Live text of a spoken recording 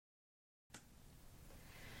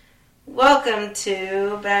Welcome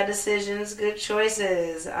to Bad Decisions, Good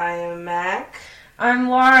Choices. I am Mac. I'm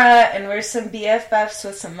Laura, and we're some BFFs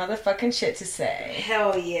with some motherfucking shit to say.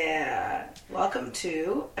 Hell yeah. Welcome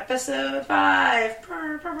to episode 5.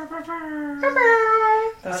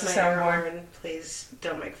 That's the soundboard. Please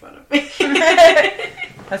don't make fun of me.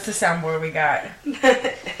 That's the soundboard we got.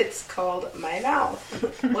 It's called My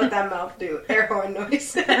Mouth. What that mouth do? Air horn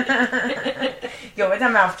noise. Yo, what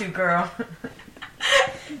that mouth do, girl?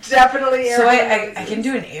 Definitely air so horn I can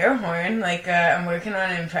do an air horn. Like, I'm working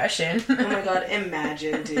on an impression. Oh my god,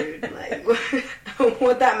 imagine, dude. Like,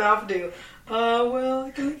 what that mouth do? Well,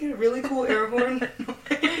 I can make a really cool air horn.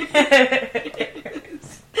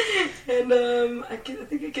 And, I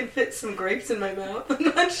think I can fit some grapes in my mouth. I'm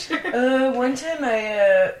not sure. One time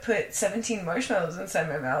I, put 17 marshmallows inside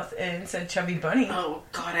my mouth and said Chubby Bunny. Oh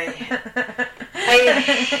god, I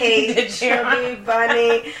hate Chubby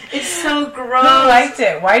Bunny. It's so gross. Who liked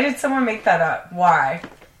it? Why did someone make that up? Why?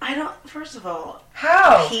 I don't, first of all.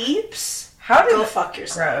 How? Peeps? How did Go fuck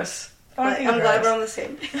yourself. Gross. I'm glad we're on the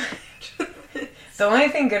same page. The only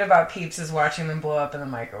thing good about Peeps is watching them blow up in the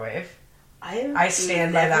microwave. I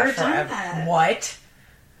stand by that forever. That. What?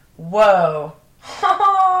 Whoa.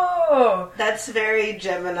 Oh! That's very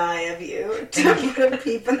Gemini of you to put a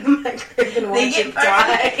peep in the microwave and watch it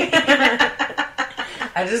die.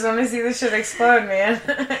 I just want to see this shit explode, man.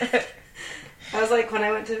 I was like, when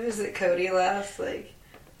I went to visit Cody last, like,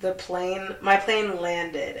 my plane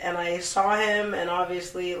landed, and I saw him, and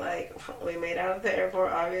obviously, like, we made out at the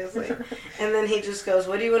airport, obviously. And then he just goes,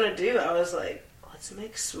 what do you want to do? I was like, let's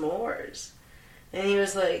make s'mores. And he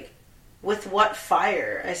was like, with what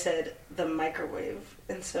fire? I said, the microwave.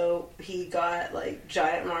 And so he got, like,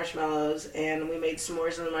 giant marshmallows, and we made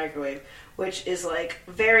s'mores in the microwave, which is, like,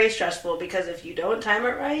 very stressful, because if you don't time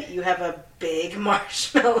it right, you have a big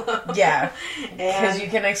marshmallow. Yeah. Because you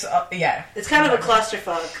can, yeah. It's kind of a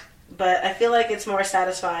clusterfuck, but I feel like it's more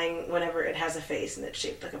satisfying whenever it has a face and it's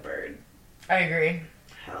shaped like a bird. I agree.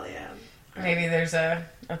 Hell yeah. Maybe there's a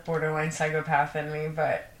borderline psychopath in me,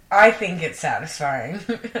 but I think it's satisfying.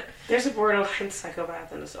 There's a borderline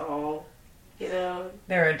psychopath in us all, you know?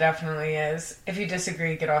 There definitely is. If you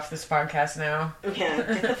disagree, get off this podcast now. Yeah,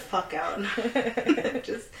 get the fuck out.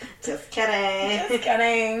 just kidding. Just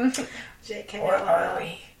kidding. JK. Or are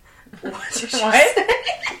we? What? Did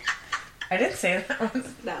I didn't say that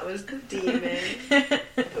one. That was the demon.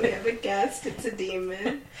 We have a guest. It's a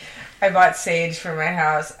demon. I bought sage for my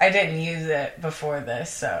house. I didn't use it before this,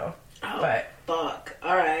 so. Oh, but fuck.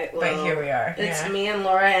 Alright, well. But here we are. It's me and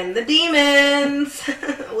Laura and the demons.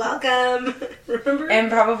 Welcome. Remember? And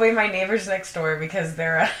probably my neighbors next door, because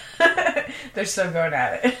they're still going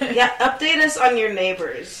at it. Yeah, update us on your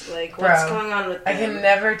neighbors. Like, what's going on with them? I can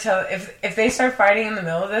never tell. If they start fighting in the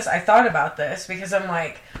middle of this, I thought about this, because I'm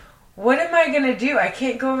like, what am I going to do? I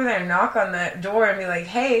can't go over there and knock on the door and be like,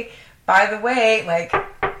 hey, by the way, like,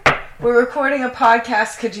 we're recording a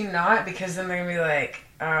podcast, could you not? Because then they're going to be like,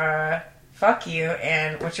 fuck you,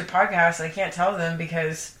 and what's your podcast? I can't tell them,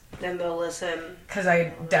 because... Then they'll listen. Because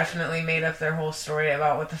I definitely made up their whole story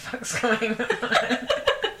about what the fuck's going on.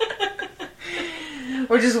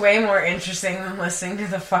 Which is way more interesting than listening to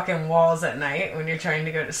the fucking walls at night when you're trying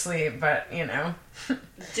to go to sleep, but, you know.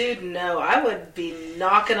 Dude, no. I would be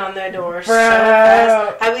knocking on their door so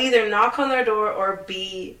fast. I would either knock on their door or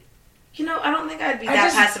be... You know, I don't think I'd be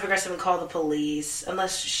that passive-aggressive and call the police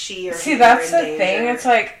unless she or See, that's the thing. It's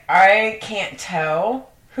like, I can't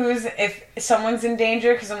tell if someone's in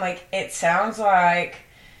danger, because I'm like, it sounds like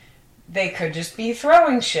they could just be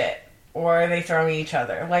throwing shit, or they throwing each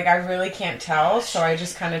other. Like, I really can't tell, so I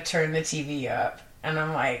just kind of turn the TV up, and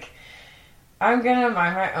I'm like, I'm gonna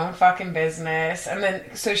mind my own fucking business. And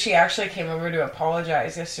then, so she actually came over to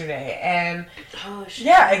apologize yesterday, and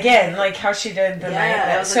yeah, again, like how she did the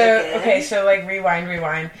night. So, okay, so like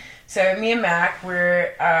rewind. So me and Mac,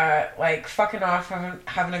 we're like fucking off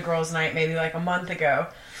having a girls' night maybe like a month ago,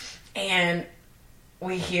 and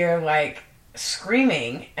we hear like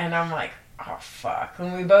screaming, and I'm like, oh fuck.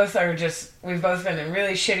 And we've both been in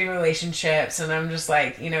really shitty relationships, and I'm just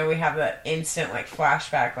like, you know, we have that instant like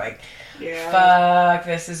flashback, like, fuck,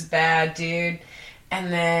 this is bad, dude.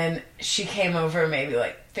 And then she came over maybe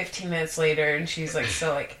like 15 minutes later, and she's like,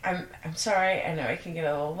 so like, I'm sorry, I know I can get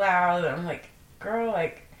a little loud. And I'm like, girl,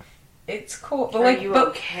 like, it's cool. But like,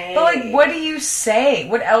 okay? But like, what do you say?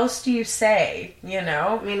 What else do you say? You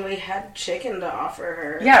know? I mean, we had chicken to offer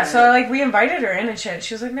her. Yeah, so like we invited her in and shit.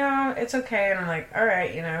 She was like, no, it's okay. And I'm like, all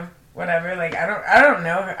right, you know, whatever. Like, I don't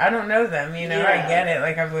know them, you know? Yeah. I get it.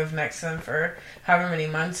 Like, I've lived next to them for however many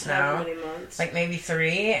months now. How many months? Like, maybe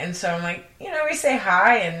 3. And so I'm like, you know, we say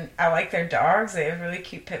hi, and I like their dogs. They have really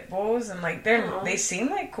cute pit bulls, and, like, they seem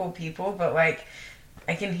like cool people, but, like,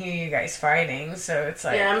 I can hear you guys fighting, so it's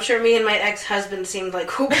like... Yeah, I'm sure me and my ex-husband seemed like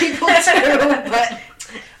cool people, too, but...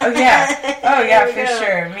 Oh, yeah, for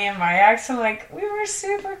sure. Me and my ex, I'm like, we were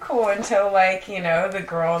super cool until, like, you know, the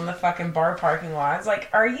girl in the fucking bar parking lot is like,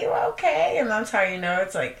 are you okay? And that's how you know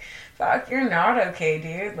it's like, fuck, you're not okay,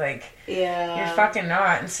 dude. Like, yeah, you're fucking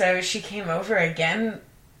not. And so she came over again,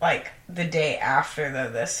 like, the day after, though,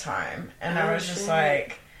 this time. And I was just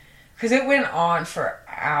like... Because it went on for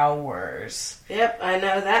hours. Yep, I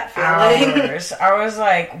know that feeling. Hours. I was,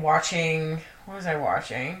 like, watching... What was I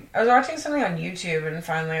watching? I was watching something on YouTube, and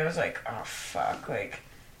finally I was like, oh, fuck. Like,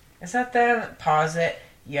 is that them? Pause it.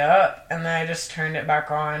 Yup. And then I just turned it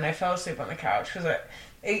back on. I fell asleep on the couch because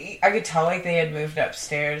I could tell, like, they had moved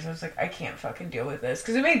upstairs. I was like, I can't fucking deal with this.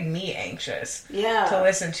 Because it made me anxious to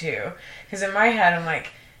listen to. Because in my head, I'm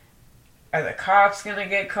like... Are the cops gonna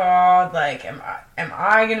get called? Like, am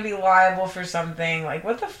I gonna be liable for something? Like,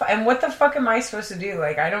 what the fuck am I supposed to do?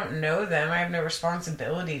 Like, I don't know them. I have no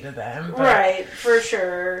responsibility to them. But right, for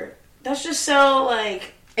sure. That's just so,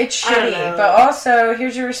 like... It's shitty, but also,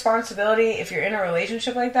 here's your responsibility. If you're in a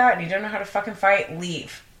relationship like that and you don't know how to fucking fight,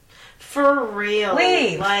 leave. For real.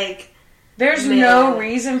 Leave. Like... There's no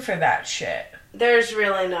reason for that shit. There's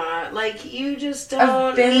really not. Like, you just don't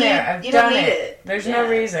I've been there. I've done it. There's no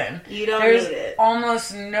reason. You don't need it. There's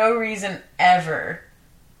almost no reason ever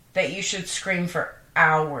that you should scream for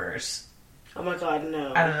hours. Oh my god,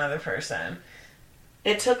 no. At another person.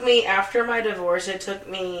 It took me, after my divorce, it took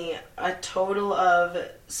me a total of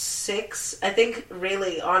 6, I think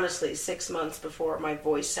really, honestly, 6 months before my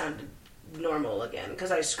voice sounded normal again, because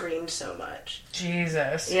I screamed so much.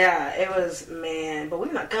 Jesus. Yeah, it was, man, but we're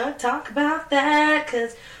not gonna talk about that,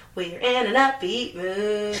 because we're in an upbeat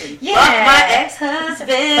mood, and fuck my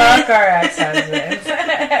ex-husband. Fuck our ex-husband.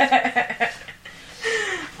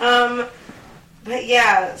 But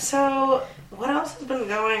yeah, so, what else has been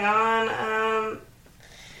going on?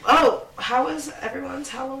 How was everyone's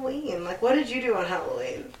Halloween? Like, what did you do on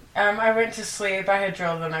Halloween? I went to sleep. I had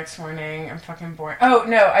drill the next morning. I'm fucking bored. Oh,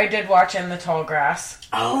 no, I did watch In the Tall Grass.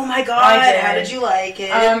 Oh my god, how did you like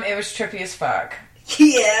it? It was trippy as fuck.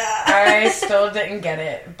 Yeah. I still didn't get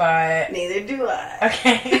it, but... Neither do I.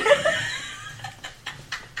 Okay.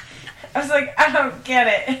 I was like, I don't get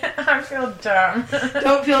it. I feel dumb.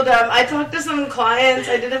 Don't feel dumb. I talked to some clients.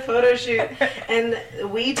 I did a photo shoot, and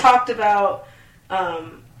we talked about...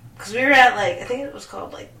 because we were at, like, I think it was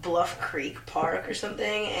called, like, Bluff Creek Park or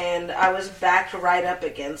something, and I was backed right up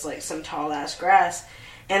against, like, some tall-ass grass,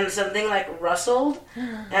 and something, like, rustled,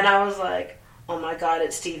 and I was like, oh my god,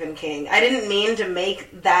 it's Stephen King. I didn't mean to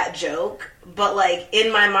make that joke, but, like,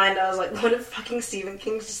 in my mind, I was like, what if fucking Stephen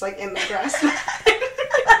King's just, like, in the grass?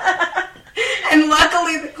 And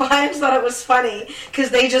luckily the clients thought it was funny, because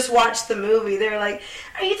they just watched the movie. They were like,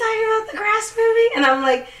 are you talking about the Grass movie? And I'm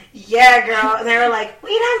like, yeah, girl. And they were like,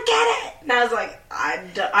 we don't get it. And I was like, I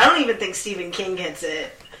don't even think Stephen King gets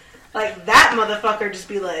it. Like, that motherfucker just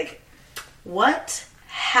be like, what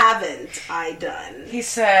haven't I done? He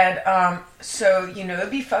said, so, you know,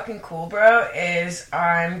 it'd be fucking cool, bro, is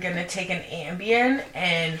I'm gonna take an Ambien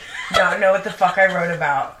and not know what the fuck I wrote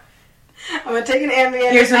about. I'm gonna take an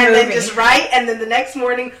Ambien and then just write, and then the next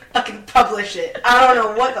morning fucking publish it. I don't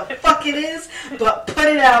know what the fuck it is, but put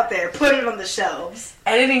it out there. Put it on the shelves.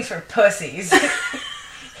 Editing's for pussies.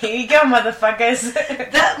 Here you go, motherfuckers.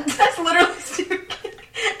 That's literally stupid.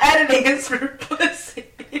 Editing is for pussies.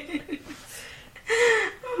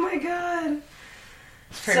 Oh my god.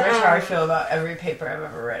 It's pretty much how I feel about every paper I've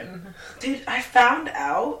ever written. Dude, I found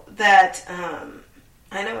out that,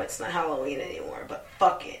 I know it's not Halloween anymore, but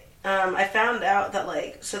fuck it. I found out that,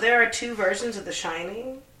 like, so there are 2 versions of The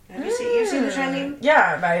Shining. Have you seen The Shining?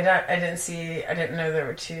 Yeah, but I didn't know there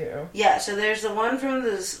were 2. Yeah, so there's the one from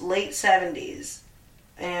the late 70s,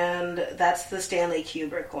 and that's the Stanley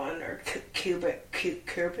Kubrick one, or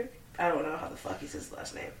Kubrick? I don't know how the fuck he says his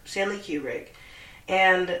last name. Stanley Kubrick.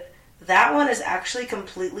 And that one is actually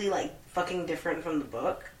completely, like, fucking different from the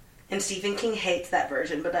book. And Stephen King hates that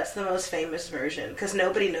version, but that's the most famous version, because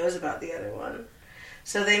nobody knows about the other one.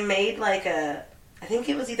 So they made, like, I think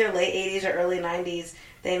it was either late 80s or early 90s,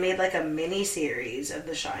 they made, like, a mini-series of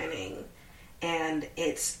The Shining, and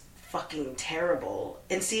it's fucking terrible.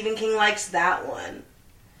 And Stephen King likes that one.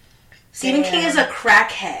 Stephen King is a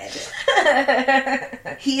crackhead.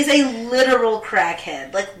 He is a literal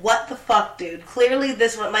crackhead. Like, what the fuck, dude? Clearly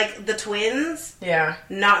this one, like, the twins? Yeah.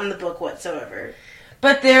 Not in the book whatsoever.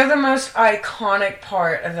 But they're the most iconic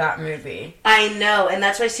part of that movie. I know, and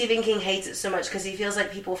that's why Stephen King hates it so much, because he feels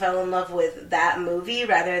like people fell in love with that movie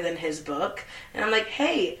rather than his book. And I'm like,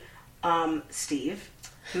 hey, Steve,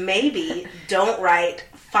 maybe don't write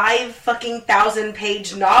 5,000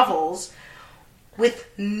 page novels with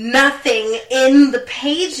nothing in the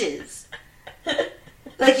pages.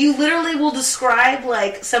 Like, you literally will describe,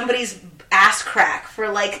 like, somebody's ass crack for,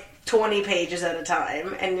 like, 20 pages at a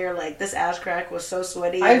time, and you're like, this ass crack was so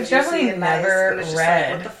sweaty. I've definitely never nice,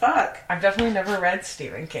 read. Like, what the fuck? I've definitely never read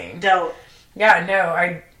Stephen King. Don't. Yeah,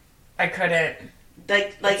 no, I couldn't.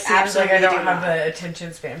 Like it seems absolutely. Like I don't have the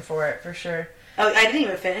attention span for it, for sure. Oh, I didn't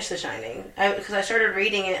even finish The Shining because I started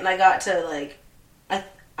reading it and I got to like,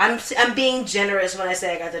 I'm being generous when I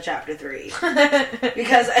say I got to chapter 3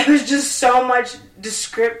 because it was just so much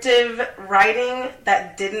descriptive writing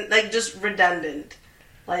that didn't like just redundant,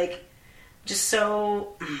 like just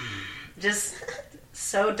so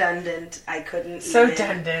dundant. I couldn't. So even.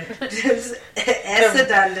 dundant. Just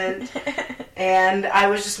redundant, and I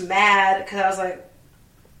was just mad because I was like,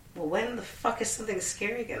 well, when the fuck is something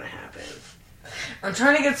scary gonna happen? I'm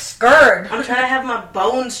trying to get scared. I'm trying to have my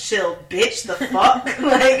bones chilled, bitch. The fuck?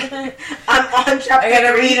 Like, I'm on chapter 3. I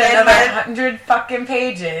gotta read another 100 fucking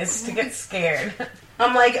pages to get scared.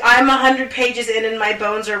 I'm like, I'm 100 pages in and my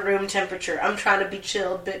bones are room temperature. I'm trying to be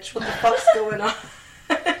chilled, bitch. What the fuck's going on?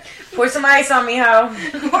 Pour some ice on me, ho.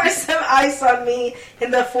 Pour some ice on me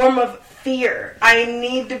in the form of fear. I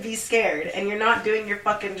need to be scared, and you're not doing your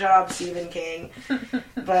fucking job, Stephen King.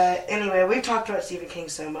 But anyway, we've talked about Stephen King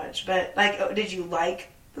so much. But like, did you like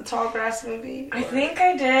the Tallgrass movie? I think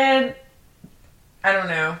I did. I don't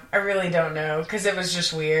know. I really don't know because it was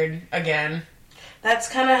just weird again. That's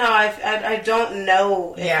kind of how I don't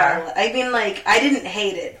know. If I mean, like, I didn't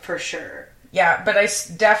hate it for sure. Yeah, but I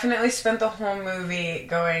definitely spent the whole movie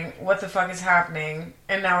going, what the fuck is happening?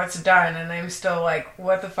 And now it's done, and I'm still like,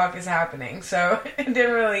 what the fuck is happening? So it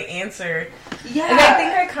didn't really answer. Yeah. And I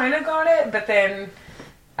think I kind of got it, but then,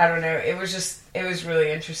 I don't know, it was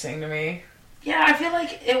really interesting to me. Yeah, I feel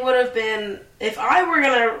like it would have been, if I were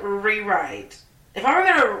going to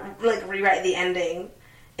rewrite the ending,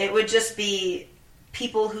 it would just be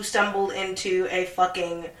people who stumbled into a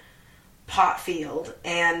fucking pot field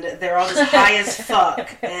and they're all just high as fuck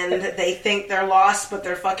and they think they're lost but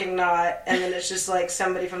they're fucking not, and then it's just like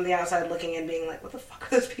somebody from the outside looking in being like, what the fuck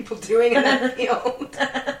are those people doing in that field?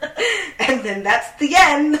 And then that's the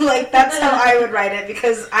end. Like, that's how I would write it,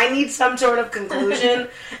 because I need some sort of conclusion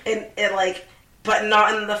in it, like, but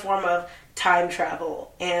not in the form of time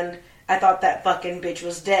travel, and I thought that fucking bitch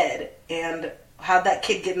was dead, and how'd that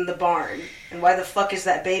kid get in the barn? And why the fuck is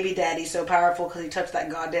that baby daddy so powerful because he touched that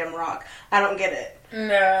goddamn rock? I don't get it.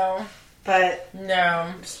 No. But, no.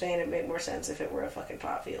 I'm just saying it made more sense if it were a fucking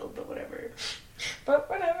pot field, but whatever. But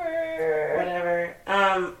whatever.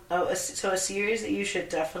 Whatever. So a series that you should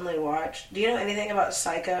definitely watch. Do you know anything about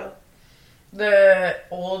Psycho? The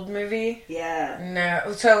old movie? Yeah.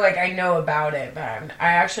 No. So, like, I know about it, but I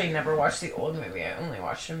actually never watched the old movie. I only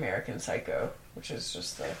watched American Psycho, which is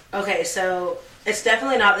just the... Okay, so it's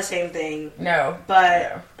definitely not the same thing. No.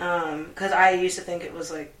 But, because I used to think it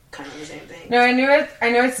was, like, kind of the same thing. No, I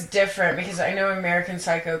know it's different, because I know American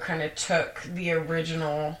Psycho kind of took the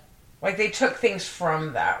original... Like, they took things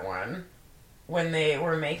from that one when they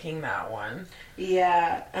were making that one.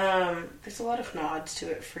 Yeah. There's a lot of nods to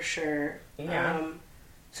it, for sure. Yeah.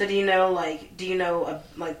 So do you know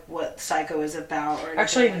what Psycho is about? Or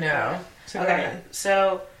actually, like no. That? So okay.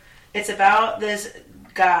 So it's about this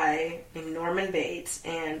guy named Norman Bates,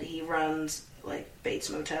 and he runs, like, Bates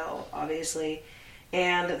Motel, obviously.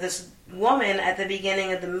 And this woman at the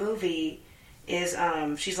beginning of the movie is,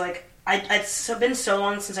 she's like, it's been so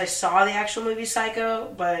long since I saw the actual movie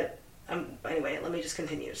Psycho, but anyway, let me just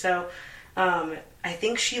continue. So, I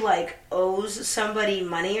think she, like, owes somebody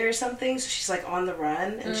money or something, so she's, like, on the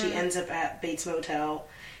run, and she ends up at Bates Motel,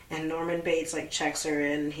 and Norman Bates, like, checks her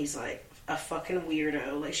in, and he's, like, a fucking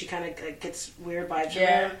weirdo. Like, she kind of, like, gets weird vibes from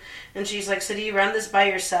him, and she's like, so do you run this by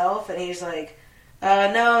yourself? And he's like,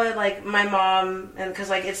 no, like, my mom, and, because,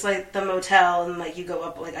 like, it's, like, the motel, and, like, you go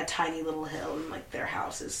up, like, a tiny little hill, and, like, their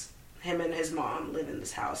house is, him and his mom live in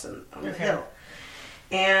this house on the hill.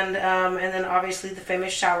 And then obviously the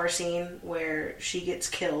famous shower scene where she gets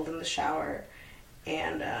killed in the shower.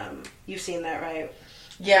 And you've seen that, right?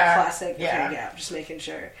 Yeah. The classic. Yeah. Okay, yeah, just making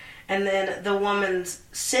sure. And then the woman's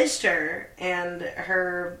sister and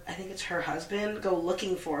her, I think it's her husband, go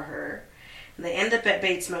looking for her. And they end up at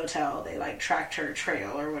Bates Motel. They, like, tracked her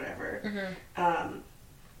trail or whatever. Mm-hmm.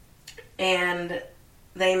 And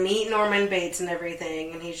they meet Norman Bates and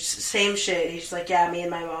everything, and he's just, same shit. He's like, yeah, me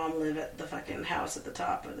and my mom live at the fucking house at the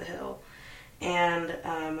top of the hill. And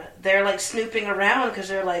they're like snooping around because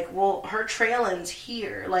they're like, well, her trailing's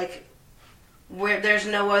here. Like, where there's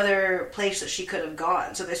no other place that she could have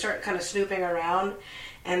gone. So they start kind of snooping around.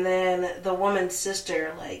 And then the woman's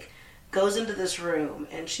sister, like, goes into this room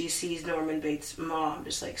and she sees Norman Bates' mom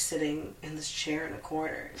just, like, sitting in this chair in a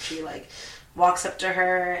corner. She, like, walks up to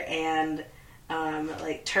her and,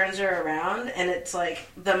 like, turns her around, and it's, like,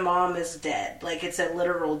 the mom is dead. Like, it's a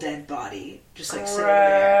literal dead body just, like, sitting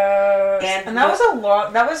there. And that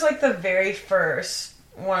was that was, like, the very first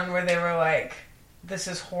one where they were, like, this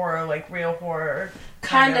is horror, like, real horror.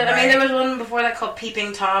 Kind of. Right? I mean, there was one before that called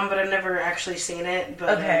Peeping Tom, but I've never actually seen it.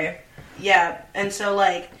 But, okay. Yeah, and so,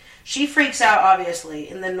 like, she freaks out, obviously,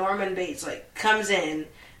 and then Norman Bates, like, comes in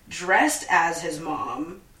dressed as his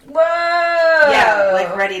mom. Whoa! Yeah,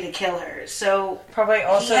 like, ready to kill her. So probably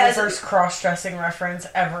also the first cross-dressing reference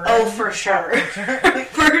ever. Oh, for sure.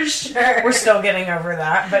 For sure. We're still getting over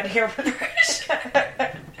that, but here we're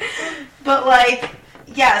But, like,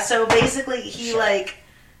 yeah, so basically he, like,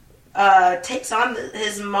 takes on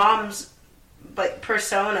his mom's, like,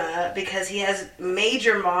 persona because he has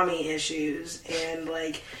major mommy issues and,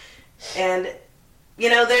 like, and, you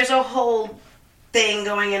know, there's a whole thing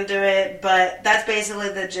going into it, but that's basically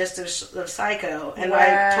the gist of Psycho. And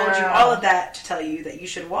I told you all of that to tell you that you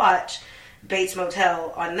should watch Bates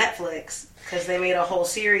Motel on Netflix because they made a whole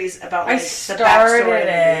series about, like, the backstory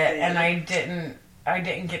and I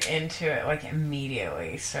didn't get into it, like,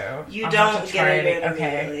 immediately, so you don't get into it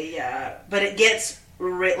immediately, yeah. But it gets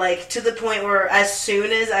like to the point where as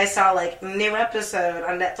soon as I saw, like, new episode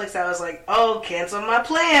on Netflix, I was like, oh, cancel my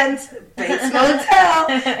plans. Bates Motel.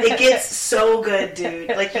 It gets so good, dude.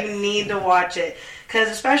 Like, you need to watch it. Because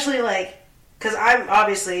especially, like, because I'm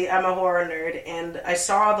a horror nerd, and I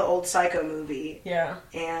saw the old Psycho movie. Yeah.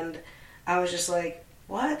 And I was just like,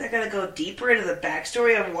 what? They're going to go deeper into the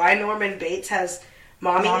backstory of why Norman Bates has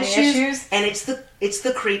mommy issues? And it's the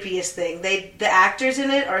creepiest thing. The actors in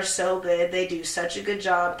it are so good. They do such a good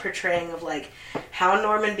job portraying of, like, how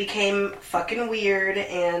Norman became fucking weird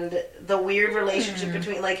and the weird relationship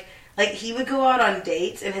between, like he would go out on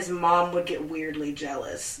dates and his mom would get weirdly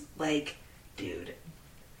jealous. Like, dude,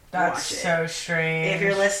 that's so strange. If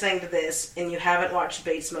you're listening to this and you haven't watched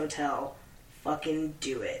Bates Motel, fucking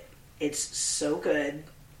do it. It's so good.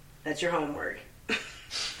 That's your homework.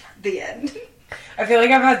 The end. I feel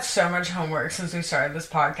like I've had so much homework since we started this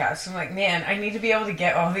podcast. I'm like, man, I need to be able to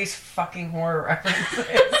get all these fucking horror references.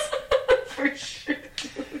 For sure,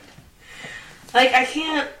 dude. Like, I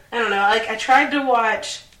don't know, like, I tried to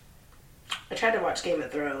watch Game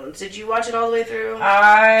of Thrones. Did you watch it all the way through?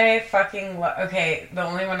 I fucking okay, the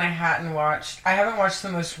only one I haven't watched, I haven't watched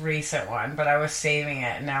the most recent one, but I was saving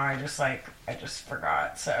it, and now I just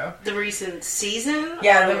forgot, so. The recent season?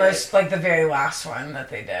 Yeah, the most, like, the very last one that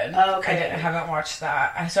they did. Oh, okay. I haven't watched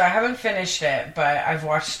that. So I haven't finished it, but I've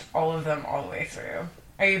watched all of them all the way through.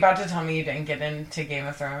 Are you about to tell me you didn't get into Game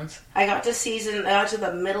of Thrones? I got to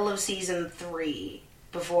the middle of season 3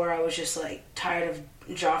 before I was just, like, tired of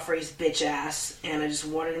Joffrey's bitch ass, and I just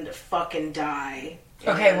wanted him to fucking die.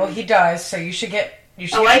 Okay, well, he does, so you should get...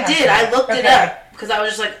 I did. I looked it up because I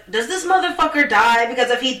was just like, does this motherfucker die? Because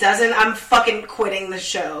if he doesn't, I'm fucking quitting the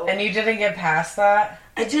show. And you didn't get past that?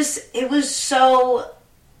 It was so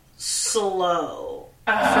slow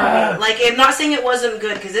for me. Like, I'm not saying it wasn't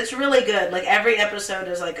good because it's really good. Like, every episode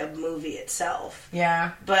is like a movie itself.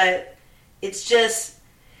 Yeah. But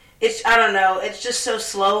I don't know, it's just so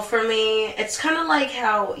slow for me. It's kind of like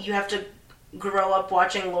how you have to grow up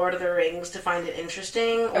watching Lord of the Rings to find it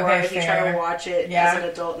interesting, or if you try to watch it as an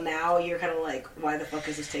adult now, you're kind of like, why the fuck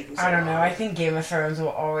is this taking so long? I don't know, I think Game of Thrones will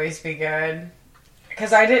always be good.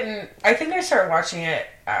 Because I think I started watching it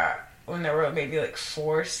when there were maybe like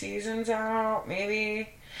 4 seasons out, maybe.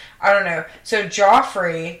 I don't know. So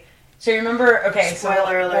Joffrey... So you remember, okay,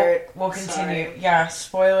 spoiler alert. We'll continue. Sorry. Yeah,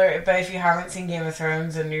 spoiler. But if you haven't seen Game of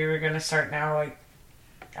Thrones and you're going to start now, like,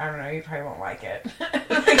 I don't know, you probably won't like it.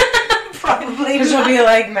 Probably because you'll be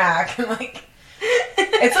like Mac. And like,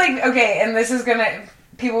 it's like, okay, and this is going to...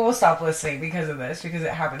 People will stop listening because of this, because it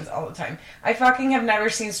happens all the time. I fucking have never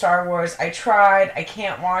seen Star Wars. I tried. I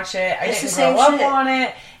can't watch it. I didn't grow up on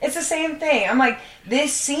it. It's the same thing. I'm like,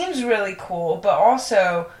 this seems really cool, but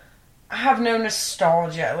also... I have no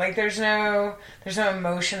nostalgia. Like, there's no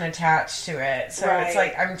emotion attached to it. So It's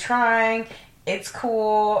like, I'm trying. It's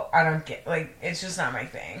cool. I don't get, like, it's just not my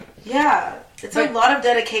thing. Yeah. It's a lot of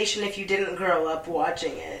dedication if you didn't grow up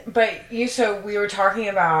watching it. But so we were talking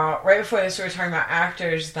about, right before this, we were talking about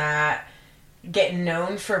actors that get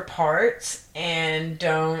known for parts and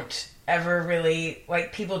don't ever really,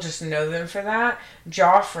 like, people just know them for that.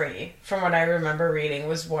 Joffrey, from what I remember reading,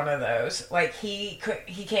 was one of those. Like, he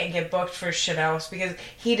can't get booked for shit else because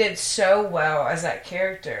he did so well as that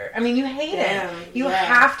character. I mean, you hate him. You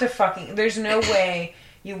have to fucking... There's no way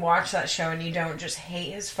you watch that show and you don't just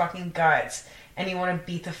hate his fucking guts and you want to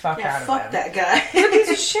beat the fuck out of him. Fuck that guy. He's a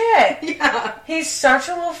piece of shit. Yeah. He's such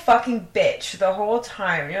a little fucking bitch the whole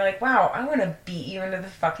time. You're like, wow, I want to beat you into the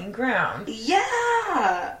fucking ground.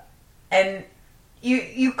 Yeah. And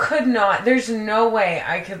you could not, there's no way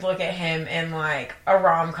I could look at him in, like, a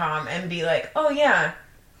rom-com and be like, oh, yeah.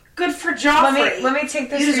 Good for Joffrey. Let me take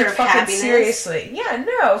this dude fucking seriously. Yeah,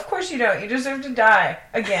 no, of course you don't. You deserve to die.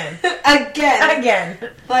 Again. Again.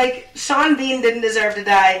 Like, Sean Bean didn't deserve to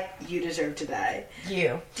die. You deserve to die.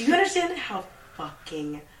 You. Do you understand how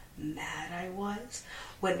fucking mad I was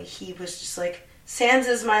when he was just like,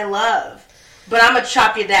 Sansa's my love, but I'm gonna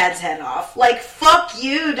chop your dad's head off. Like, fuck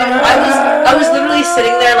you, dude. I was literally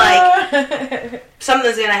sitting there like,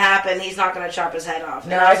 something's gonna happen. He's not gonna chop his head off.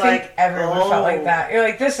 No, I think like, everyone felt like that. You're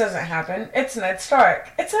like, this doesn't happen. It's Ned Stark.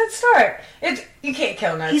 It's Ned Stark. You can't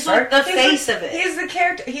kill Ned Stark. He's like the face of it. He's the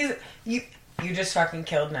character. You just fucking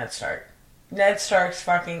killed Ned Stark. Ned Stark's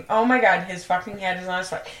fucking... Oh my god, his fucking head is on his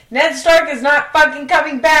fuck. Ned Stark is not fucking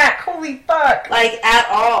coming back. Holy fuck. Like, at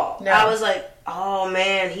all. No. I was like, oh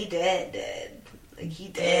man, he dead. Like, he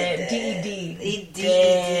dead. D-E-D. He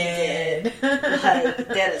dead. Like,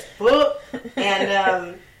 dead as fuck.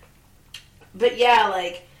 And, but yeah,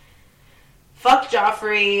 like, fuck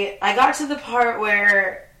Joffrey. I got to the part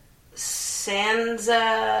where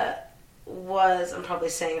Sansa was... I'm probably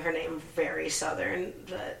saying her name very southern,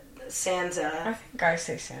 but... Sansa. I think I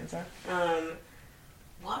say Sansa.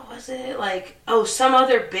 What was it? Like, some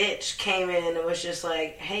other bitch came in and was just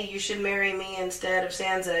like, hey, you should marry me instead of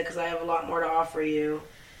Sansa because I have a lot more to offer you.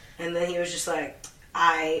 And then he was just like,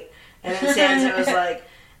 aight. And then Sansa was like,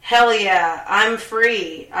 hell yeah, I'm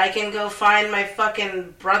free. I can go find my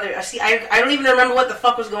fucking brother. See, I don't even remember what the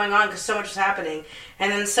fuck was going on because so much was happening. And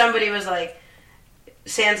then somebody was like,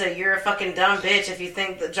 Sansa, you're a fucking dumb bitch if you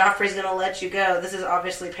think that Joffrey's gonna let you go. This is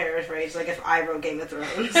obviously paraphrased, like if I wrote Game of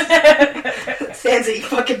Thrones. Sansa, you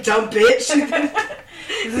fucking dumb bitch.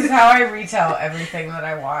 This is how I retell everything that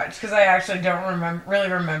I watch, because I actually don't really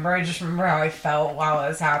remember. I just remember how I felt while it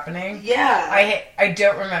was happening. Yeah. I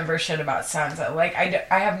don't remember shit about Sansa. Like,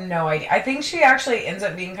 I have no idea. I think she actually ends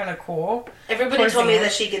up being kind of cool. Everybody told me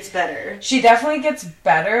that she gets better. She definitely gets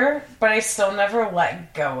better, but I still never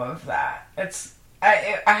let go of that.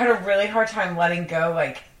 I had a really hard time letting go,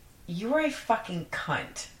 like, you were a fucking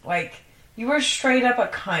cunt. Like, you were straight up a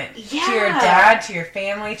cunt. Yeah. To your dad, to your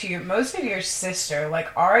family, to mostly to your sister.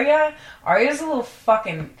 Like, Arya's a little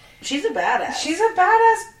fucking... She's a badass. She's a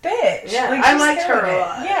badass bitch. Yeah, like, I liked her a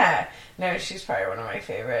lot. Yeah. No, she's probably one of my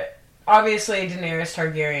favorite. Obviously, Daenerys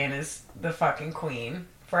Targaryen is the fucking queen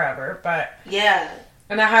forever, but... Yeah.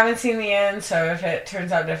 And I haven't seen the end, so if it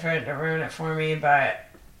turns out different, don't ruin it for me, but...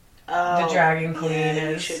 the Dragon Queen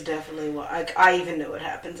is... You should definitely watch. I even know what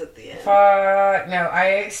happens at the end. Fuck. No,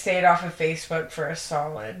 I stayed off of Facebook for a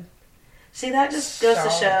solid... See, that just goes to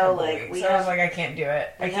show, like, weeks. I was like, I can't do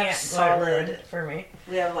it. I can't let it for me.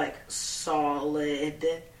 We have, like,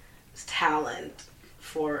 solid talent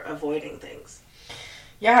for avoiding things.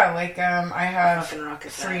 Yeah, like, I have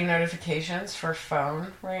 3 notifications for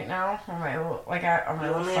phone right now on my little, on my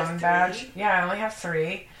little phone badge. Yeah, I only have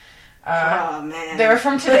 3. Oh, man. They were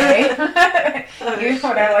from today.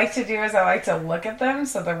 What I like to do is I like to look at them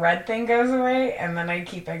so the red thing goes away, and then I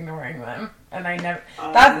keep ignoring them. And I never...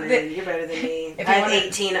 Oh, man, you're better than me. I have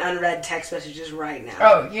 18 unread text messages right now.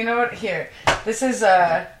 Oh, you know what? Here. This is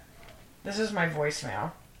my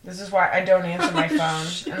voicemail. This is why I don't answer my phone,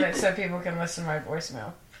 and so people can listen to my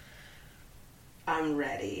voicemail. I'm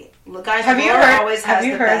ready. Look, guys, have you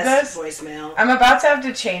heard this voicemail. I'm about to have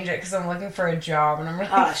to change it because I'm looking for a job, and I'm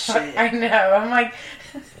really shit. I know. I'm like,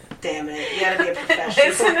 damn it, you gotta be a professional.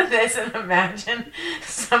 Listen to this and imagine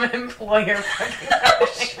some employer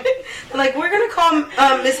fucking like, we're gonna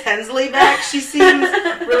call Miss Hensley back. She seems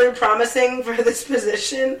really promising for this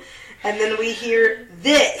position, and then we hear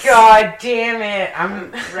this. God damn it!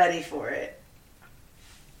 I'm ready for it.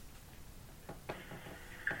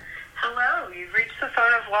 Hello, you've reached the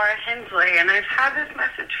phone of Laura Hensley, and I've had this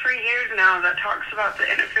message for years now that talks about the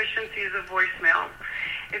inefficiencies of voicemail.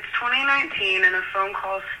 It's 2019, and a phone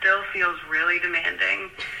call still feels really demanding,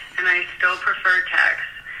 and I still prefer text.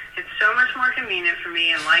 It's so much more convenient for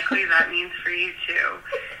me, and likely that means for you too.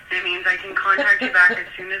 And it means I can contact you back as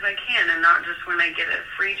soon as I can, and not just when I get a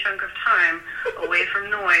free chunk of time away from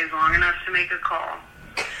noise long enough to make a call.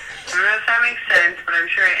 And don't know if that makes sense, but I'm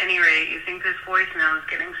sure at any rate you think this voicemail is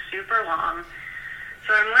getting super long.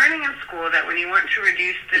 So I'm learning in school that when you want to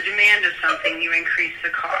reduce the demand of something, you increase the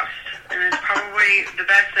cost. And it's probably the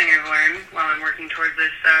best thing I've learned while I'm working towards this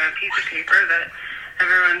piece of paper that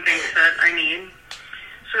everyone thinks that I need.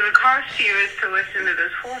 So the cost to you is to listen to this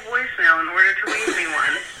whole voicemail in order to leave me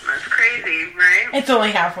one. That's crazy, right? It's only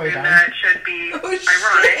halfway And done. that should be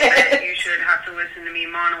ironic that you should have to listen to me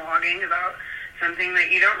monologuing about something that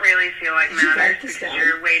you don't really feel like matters because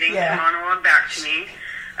you're waiting to monologue back to me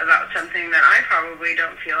about something that I probably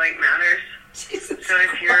don't feel like matters. Jesus So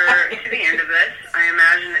if you're to the end of this, I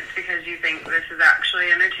imagine it's because you think this is actually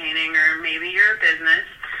entertaining, or maybe you're a business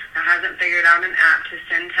that hasn't figured out an app to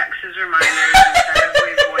send texts as reminders instead of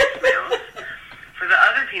leave voicemails. For the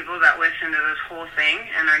other people that listen to this whole thing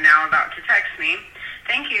and are now about to text me,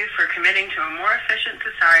 thank you for committing to a more efficient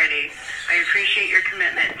society. I appreciate your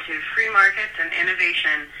commitment to free markets and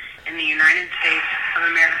innovation in the United States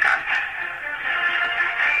of America.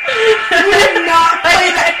 You did not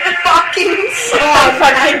play that fucking song.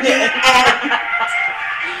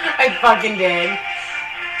 I fucking did.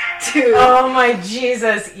 Dude. Oh my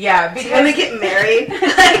Jesus. Yeah, Do you want to get married?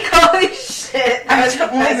 Like, holy shit. I've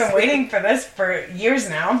only been waiting for this for years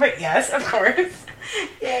now, but yes, of course.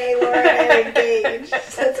 Yay, Laura and engaged.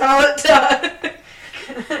 That's all it took.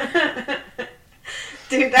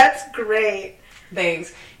 Dude, that's great.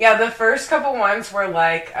 Thanks. Yeah, the first couple ones were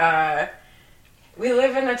like, we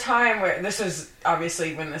live in a time where, this was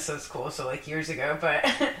obviously when this was cool, so like years ago, but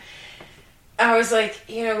I was like,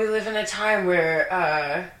 you know, we live in a time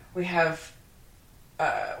where we have,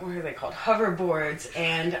 what are they called? Hoverboards,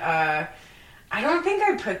 and I don't think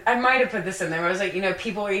I might have put this in there. I was like, you know,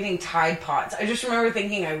 people are eating Tide Pods. I just remember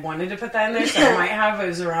thinking I wanted to put that in there, so I might have. It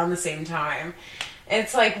was around the same time.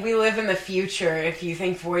 It's like, we live in the future. If you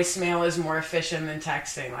think voicemail is more efficient than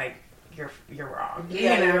texting, like, you're wrong.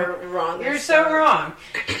 Yeah, you know? you're wrong. You're so wrong.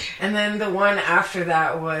 And then the one after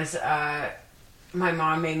that was, my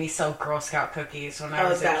mom made me sell Girl Scout cookies when I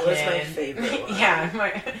was a kid. That was my favorite one.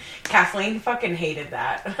 Yeah, Kathleen fucking hated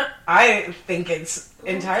that. I think it's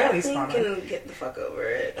entirely Kathleen spawned. can get the fuck over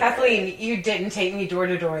it. Kathleen, you didn't take me door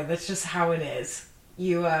to door. That's just how it is.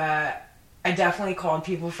 I definitely called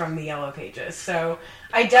people from the Yellow Pages. So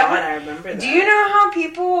I definitely. God, I remember that. Do you know how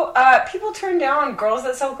people turn down girls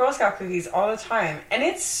that sell Girl Scout cookies all the time? And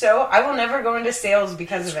it's so, I will never go into sales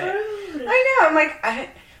because of it. Rude. I know. I'm like,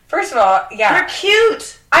 first of all, yeah. They're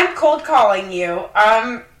cute. I'm cold calling you.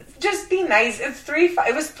 Just be nice. It was $3.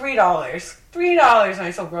 $3 when I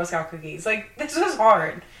sold Girl Scout cookies. Like, this was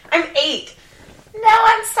hard. I'm 8. No,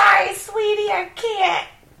 I'm sorry, sweetie. I can't.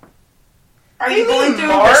 Are you going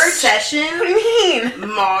through a recession? What do you mean?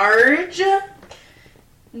 Marge?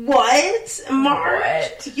 What? Marge?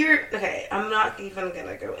 What? Okay, I'm not even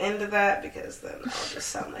gonna go into that because then I'll just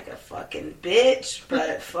sound like a fucking bitch,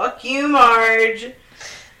 but fuck you, Marge.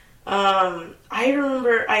 I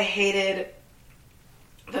remember I hated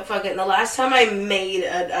the last time I made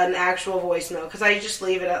an actual voicemail, because I just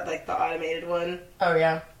leave it at like the automated one. Oh,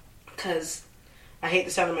 yeah. Because I hate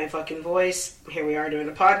the sound of my fucking voice. Here we are doing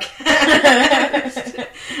a podcast.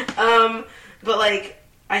 But like,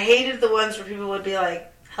 I hated the ones where people would be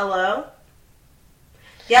like, hello?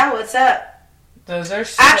 Yeah, what's up? Those are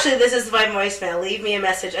so... Actually, this is my voicemail. Leave me a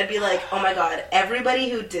message. I'd be like, oh my god,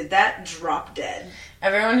 everybody who did that, drop dead.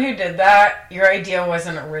 Everyone who did that, your idea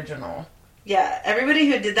wasn't original. Yeah, everybody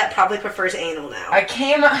who did that probably prefers anal now. I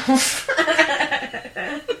came up...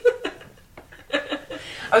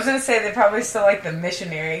 I was going to say they probably still like the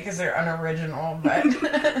missionary because they're unoriginal, but...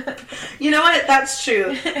 You know what? That's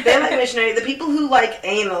true. They like missionary. The people who like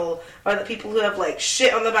anal are the people who have like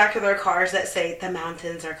shit on the back of their cars that say, the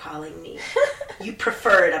mountains are calling me. You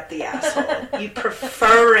prefer it up the asshole. You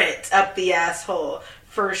prefer it up the asshole,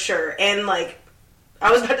 for sure. And like,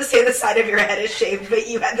 I was about to say the side of your head is shaved, but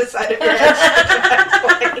you had the side of your head shaved at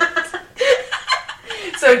that point.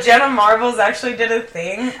 So Jenna Marbles actually did a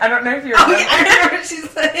thing. I don't know if you remember. Oh yeah, I remember what she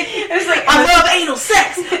said. It was like, I love anal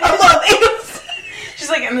sex. I love anal sex. She's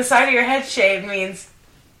like, and the side of your head shaved means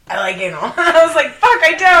I like anal. I was like, fuck,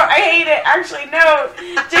 I don't. I hate it. Actually, no.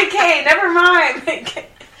 JK, never mind.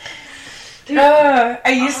 Dude,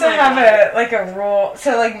 I used to have a rule.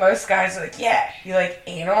 So like most guys are like, yeah, you like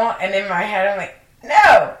anal, and in my head I'm like,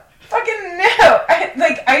 no, fucking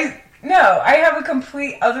no. I have a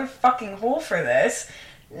complete other fucking hole for this.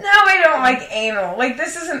 No, I don't like anal. Like,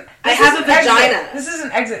 this isn't... I have a vagina. This is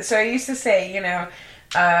an exit. So I used to say,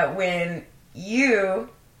 when you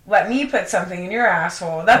let me put something in your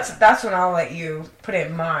asshole, that's when I'll let you put it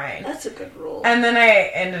in mine. That's a good rule. And then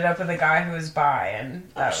I ended up with a guy who was bi, and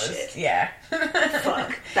that was shit. yeah.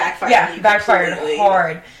 Fuck. Backfired. Yeah, you backfired completely.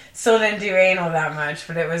 hard. Still didn't do anal that much,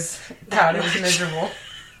 but it was miserable.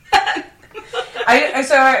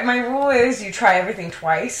 My rule is you try everything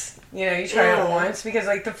twice. You know, you try it once, because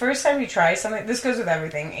like the first time you try something, this goes with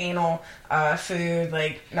everything, anal, food,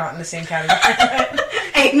 like not in the same category.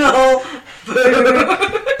 Anal,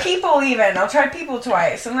 food. People even, I'll try people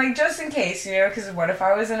twice. I'm like, just in case, you know, because what if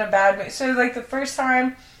I was in a bad mood? So like the first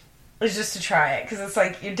time is just to try it, because it's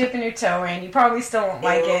like you're dipping your toe in, you probably still won't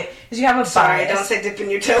like it, because you have a Sorry, bias. don't say dipping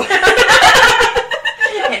your toe.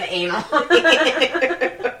 And anal.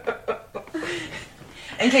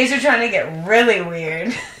 In case you're trying to get really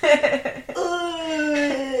weird. What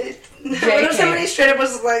if somebody straight up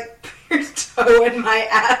was like, put your toe in my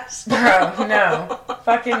ass? Bro, no.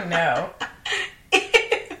 Fucking no.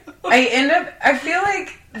 I feel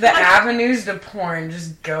like the avenues to porn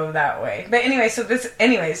just go that way. But anyways,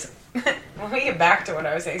 when we get back to what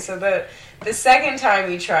I was saying, so the second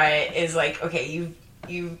time you try it is like, okay,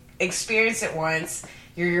 you experienced it once,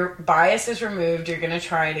 your bias is removed, you're gonna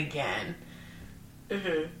try it again.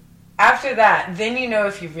 Mm-hmm. After that, then you know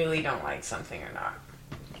if you really don't like something or not.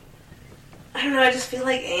 I don't know, I just feel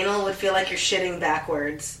like anal would feel like you're shitting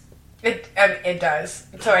backwards. It does.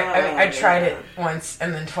 So I tried it once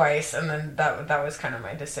and then twice, and then that was kind of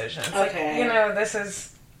my decision. It's Okay. like, you know, this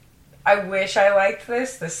is... I wish I liked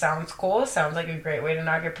this. This sounds cool. Sounds like a great way to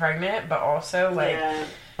not get pregnant, but also, like... Yeah.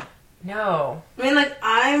 No. I mean, like,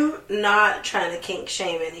 I'm not trying to kink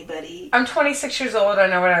shame anybody. I'm 26 years old. I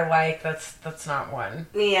know what I like. That's not one.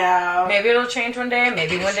 Yeah. Maybe it'll change one day.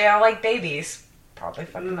 Maybe one day I'll like babies. Probably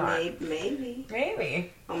fucking not.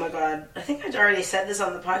 Maybe. Oh my god. I think I already said this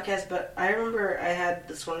on the podcast, but I remember I had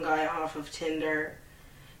this one guy off of Tinder.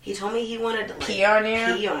 He told me he wanted to, like, pee on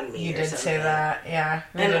you? Pee on me. You or did something. say that. Yeah.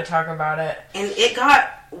 We did talk about it. And it got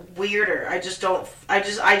weirder. I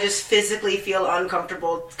just physically feel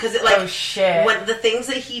uncomfortable. Because it, like, oh, shit. When the things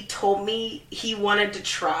that he told me he wanted to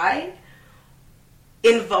try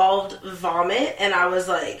involved vomit, and I was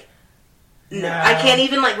like, no. I can't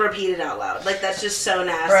even, like, repeat it out loud. Like, that's just so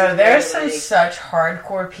nasty. Bro, there's such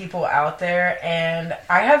hardcore people out there, and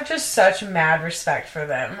I have just such mad respect for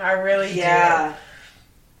them. I really do.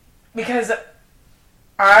 Because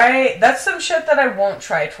that's some shit that I won't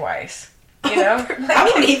try twice. You know? Like, I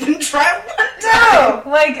won't even try one time. No!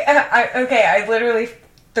 Like, I literally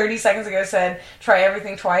 30 seconds ago said, try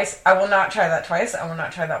everything twice. I will not try that twice. I will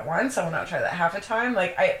not try that once. I will not try that half a time.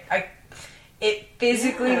 Like, it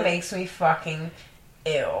physically makes me fucking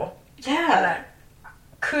ill. Yeah.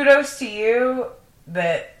 Kudos to you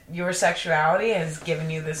that your sexuality has given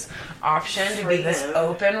you this option to be this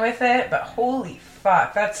open with it, but holy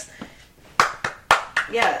fuck, that's...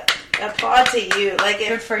 Yeah, applaud to you. Like,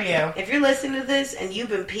 good for you. If you're listening to this and you've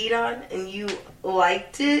been peed on and you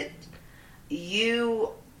liked it,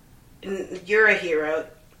 you're a hero.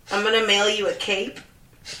 I'm gonna mail you a cape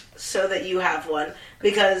so that you have one,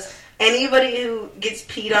 because anybody who gets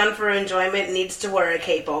peed on for enjoyment needs to wear a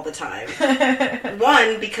cape all the time.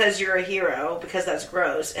 One, because you're a hero, because that's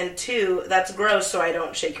gross. And two, that's gross so I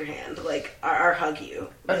don't shake your hand, like, or hug you.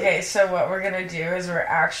 Okay, so what we're going to do is we're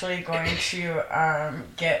actually going to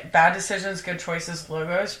get Bad Decisions, Good Choices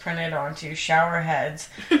logos printed onto shower heads.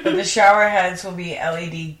 But the shower heads will be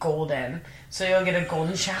LED golden. So you'll get a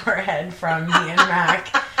golden shower head from me and Mac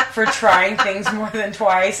for trying things more than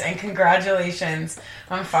twice, and congratulations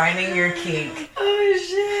on finding your kink.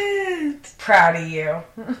 Oh, shit. Proud of you.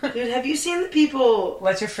 Dude, have you seen the people...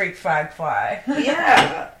 Let your freak flag fly.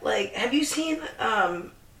 Yeah. Like, have you seen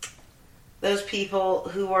those people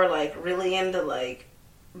who are, like, really into, like,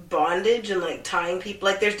 bondage and, like, tying people?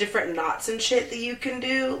 Like, there's different knots and shit that you can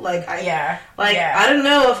do. Like, I don't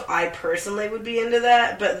know if I personally would be into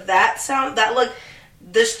that, but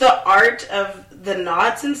just the art of the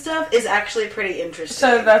knots and stuff is actually pretty interesting.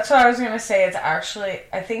 So that's what I was going to say. It's actually,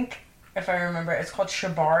 I think, if I remember, it's called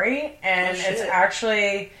Shibari, and it's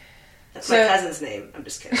actually... That's my cousin's name. I'm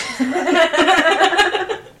just kidding.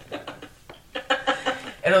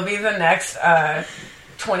 It'll be the next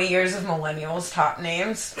 20 years of millennials' top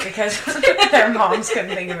names, because their moms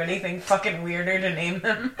couldn't think of anything fucking weirder to name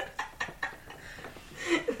them.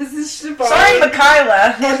 This is Shibari. Sorry,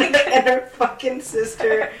 Mikaela. And her fucking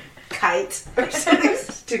sister, Kite, or something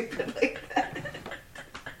stupid like that.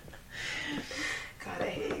 God,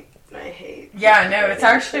 I hate. Yeah, no, it's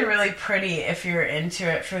actually really pretty if you're into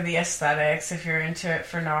it for the aesthetics, if you're into it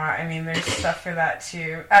for not. I mean, there's stuff for that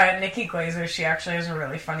too. Nikki Glazer, she actually has a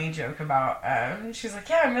really funny joke about, she's like,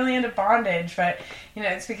 yeah, I'm really into bondage, but, you know,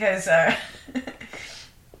 it's because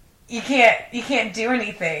you can't do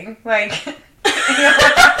anything. Like, you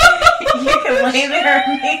can lay there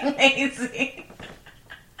and be lazy.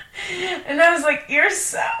 And I was like, you're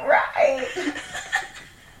so right.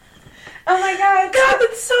 Oh my god,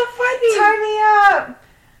 that's so funny. Tie me up.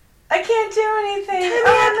 I can't do anything. Tie me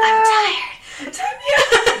oh up. no. I'm tired. Tie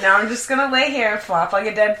me up. Now I'm just gonna lay here and flop like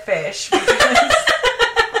a dead fish. Because...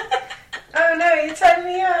 oh no, you tied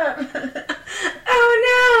me up. Oh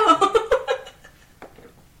no.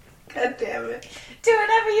 God damn it. Do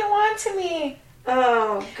whatever you want to me.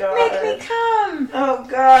 Oh god. Make me come. Oh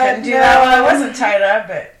god. Couldn't do that when I wasn't tied up,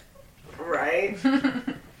 but... Right.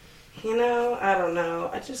 You know, I don't know.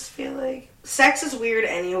 I just feel like sex is weird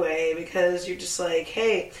anyway because you're just like,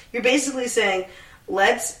 hey, you're basically saying,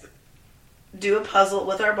 let's do a puzzle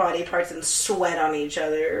with our body parts and sweat on each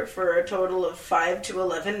other for a total of 5 to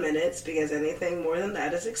 11 minutes because anything more than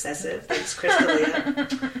that is excessive. Thanks,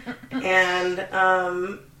 Crystalia. And,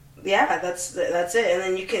 yeah, that's it. And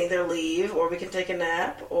then you can either leave or we can take a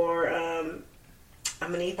nap or, I'm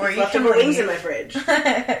going to eat these leftover wings in my fridge.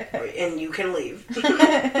 And you can leave.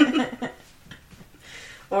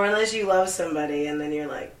 Or unless you love somebody and then you're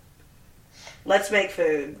like, let's make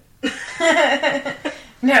food.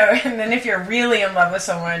 No, and then if you're really in love with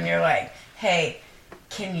someone, you're like, hey,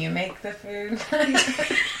 can you make the food?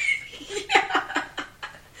 Yeah.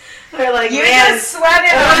 Or like, you man, just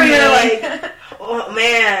sweated on me. You're like, oh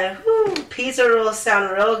man, whew, pizza rolls sound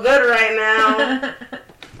real good right now.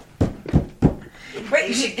 Wait,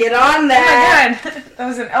 you should get on that. Oh my god, that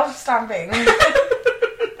was an elf stomping.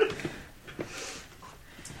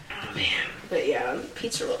 Oh man, but yeah,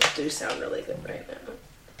 pizza rolls do sound really good right now.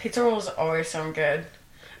 Pizza rolls always sound good.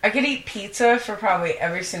 I could eat pizza for probably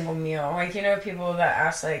every single meal. Like, you know, people that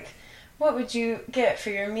ask, like, what would you get for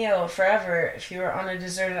your meal forever if you were on a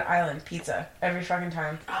deserted island? Pizza. Every fucking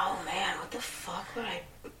time. Oh man, what the fuck would I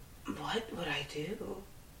do?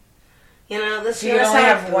 You know, this you only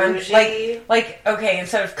have one, like, okay,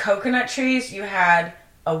 instead of coconut trees, you had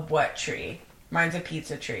a what tree? Mine's a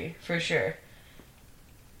pizza tree, for sure.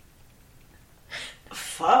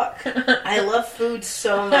 Fuck. I love food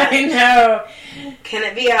so much. I know. Can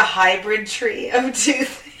it be a hybrid tree of two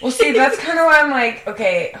things? Well, see, that's kind of why I'm like,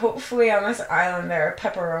 okay, hopefully on this island there are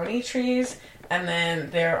pepperoni trees, and then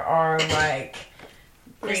there are, like,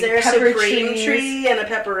 green Is there a pepper supreme trees. tree and a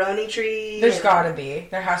pepperoni tree? There's gotta be.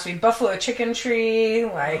 There has to be. Buffalo chicken tree,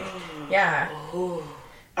 like, yeah. Ooh.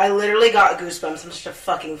 I literally got goosebumps. I'm such a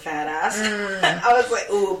fucking fat ass. I was like,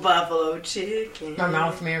 ooh, buffalo chicken. My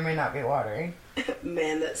mouth may or may not be watering.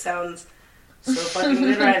 Man, that sounds so fucking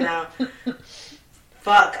good right now.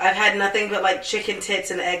 Fuck, I've had nothing but like chicken tits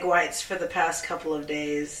and egg whites for the past couple of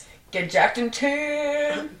days. Get jacked in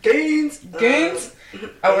two. Gains.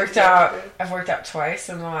 I've worked out twice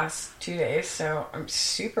in the last 2 days, so I'm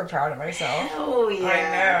super proud of myself. Oh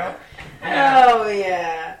yeah. I know. Oh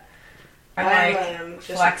yeah. I'm like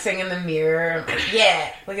flexing in the mirror. I'm like,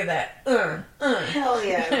 yeah, look at that. Hell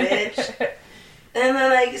yeah, bitch. And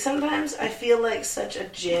then, like, sometimes I feel like such a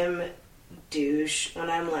gym douche when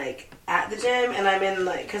I'm, like, at the gym and I'm in,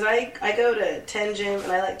 like, because I go to 10 gym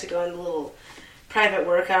and I like to go in the little private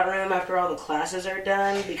workout room after all the classes are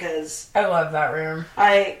done because... I love that room.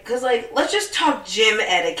 Because, like, let's just talk gym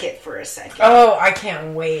etiquette for a second. Oh, I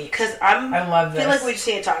can't wait. Because I love this. feel like we just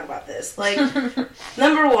need to talk about this. Like,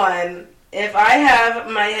 number one, if I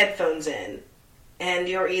have my headphones in, and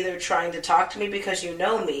you're either trying to talk to me because you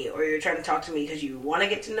know me, or you're trying to talk to me because you want to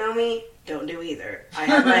get to know me, don't do either. I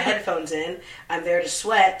have my headphones in, I'm there to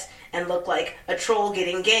sweat and look like a troll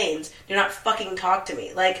getting gains. Do not fucking talk to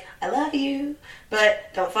me. Like, I love you,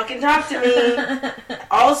 but don't fucking talk to me.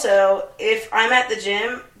 Also, if I'm at the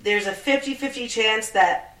gym, there's a 50-50 chance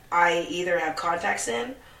that I either have contacts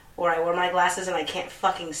in, or I wear my glasses and I can't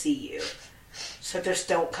fucking see you. So just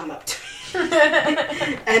don't come up to me.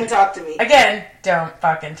 And talk to me. Again, don't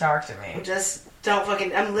fucking talk to me. Just don't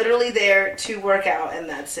fucking... I'm literally there to work out, and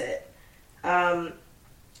that's it. Another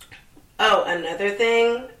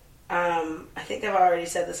thing. I think I've already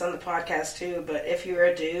said this on the podcast, too, but if you're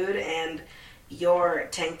a dude and your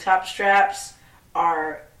tank top straps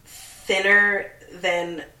are thinner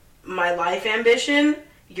than my life ambition,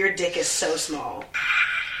 your dick is so small.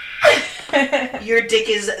 Your dick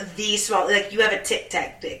is the small... Like, you have a Tic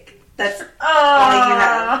Tac dick. That's all you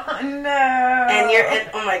have. No. And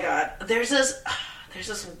oh my god, there's this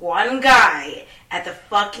one guy at the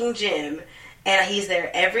fucking gym, And he's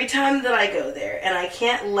there every time that I go there, and I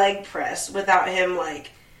can't leg press without him,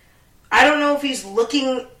 like, I don't know if he's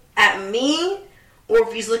looking at me or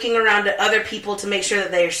if he's looking around at other people to make sure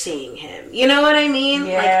that they're seeing him. You know what I mean?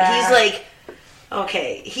 Yeah. Like, he's like,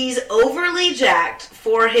 okay, he's overly jacked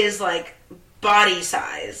for his, like, body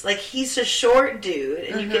size. Like, he's a short dude,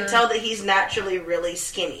 and you can tell that he's naturally really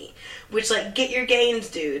skinny. Which, like, get your gains,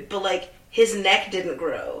 dude. But, like, his neck didn't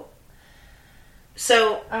grow.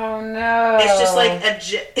 So, oh no. it's just like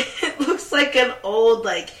it looks like an old,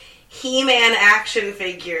 like, He-Man action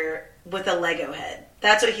figure with a Lego head.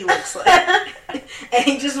 That's what he looks like. And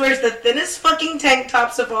he just wears the thinnest fucking tank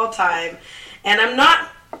tops of all time. And I'm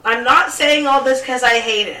not saying all this because I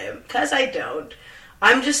hate him, because I don't.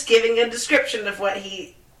 I'm just giving a description of what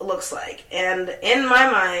he looks like. And in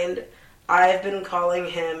my mind, I've been calling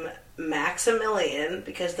him Maximilian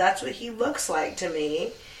because that's what he looks like to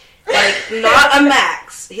me. Like, not a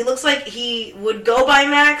Max. He looks like he would go by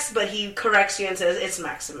Max, but he corrects you and says, it's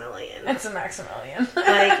Maximilian. It's a Maximilian.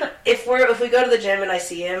 Like, if we go to the gym and I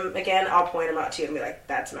see him again, I'll point him out to you and be like,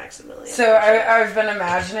 that's Maximilian. So I've been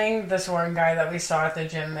imagining this one guy that we saw at the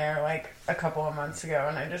gym there, like, a couple of months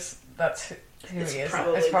ago, and that's who he is.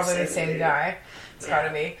 It's probably the same guy. It's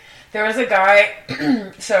gotta be. There was a guy,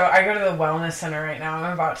 so I go to the wellness center right now.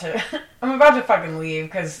 I'm about to fucking leave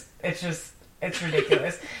because it's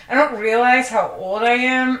ridiculous. I don't realize how old I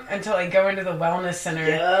am until I go into the wellness center.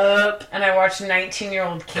 Yup. And I watch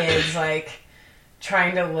 19-year-old kids, like,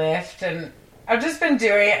 trying to lift. And I've just been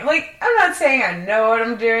doing it. Like, I'm not saying I know what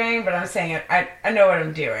I'm doing, but I'm saying I know what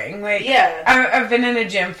I'm doing. Like, yeah. I've been in a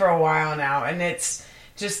gym for a while now, and it's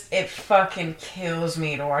just, it fucking kills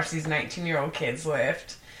me to watch these 19-year-old kids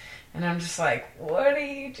lift. And I'm just like, what are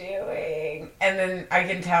you doing? And then I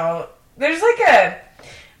can tell, there's like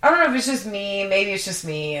I don't know if it's just me, maybe it's just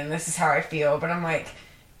me, and this is how I feel, but I'm like,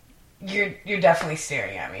 you're definitely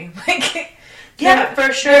staring at me. Like, yeah,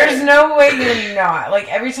 for sure. There's no way you're not. Like,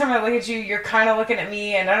 every time I look at you, you're kind of looking at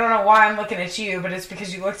me, and I don't know why I'm looking at you, but it's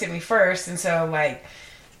because you looked at me first, and so, like,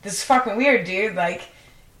 this is fucking weird, dude. Like,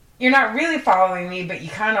 you're not really following me, but you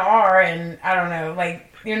kind of are, and I don't know, like,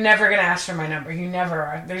 you're never going to ask for my number. You never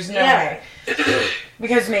are. There's no way.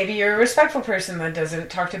 Because maybe you're a respectful person that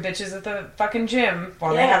doesn't talk to bitches at the fucking gym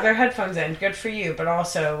while they have their headphones in. Good for you. But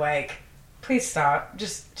also, like, please stop.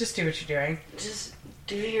 Just do what you're doing. Just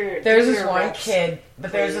do your There's do this your one reps, kid,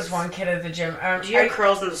 but there's please. this one kid at the gym. Do your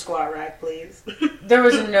curls in the squat rack, please. There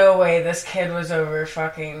was no way this kid was over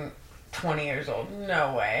fucking 20 years old.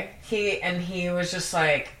 No way. He was just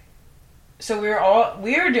like... So we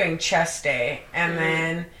were doing chest day, and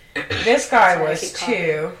then this guy was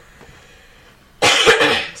too.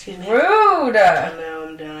 Excuse me. Rude! Oh no,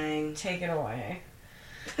 I'm dying. Take it away.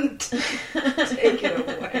 Take it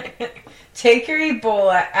away. Take your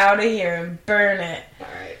Ebola out of here and burn it.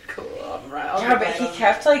 Alright, cool. Alright. Yeah, but he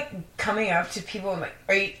kept, like, coming up to people and, like,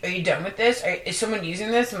 are you done with this? Is someone using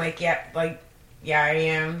this? I'm like, yeah, I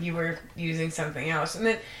am. You were using something else. And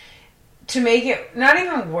then, to make it not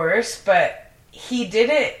even worse, but he did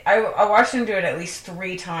it. I watched him do it at least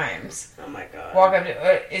 3 times. Oh my god. Walk up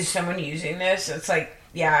to, is someone using this? It's like,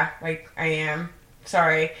 yeah, like, I am.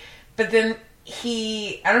 Sorry. But then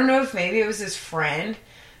I don't know if maybe it was his friend,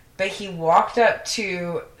 but he walked up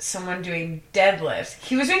to someone doing deadlifts.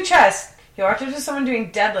 He was doing chest. He walked up to someone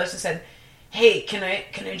doing deadlifts and said, hey, can I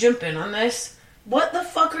jump in on this? What the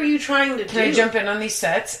fuck are you trying to do? Can I jump in on these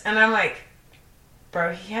sets? And I'm like,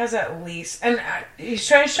 bro, he has at least... And he's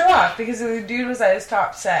trying to show off because the dude was at his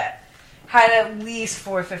top set. Had at least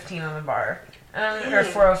 415 on the bar. Or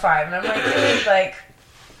 405. And I'm like, dude, like,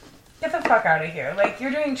 get the fuck out of here. Like,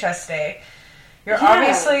 you're doing chest day. You're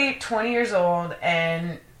obviously 20 years old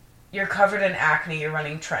and you're covered in acne. You're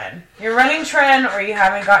running Tren. You're running Tren or you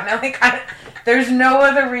haven't gotten... Like, there's no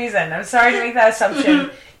other reason. I'm sorry to make that assumption.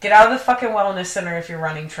 Get out of the fucking wellness center if you're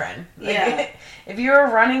running Tren. Like, yeah. If you're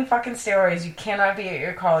running fucking steroids, you cannot be at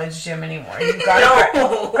your college gym anymore. You've got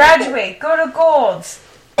to graduate. Go to Gold's.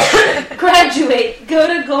 Graduate. Go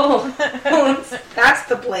to Gold. That's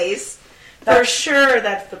the place. For sure,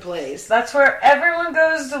 that's the place. That's where everyone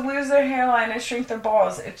goes to lose their hairline and shrink their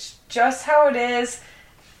balls. It's just how it is.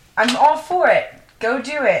 I'm all for it. Go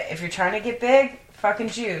do it. If you're trying to get big, fucking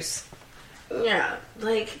juice. Yeah,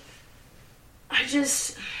 like...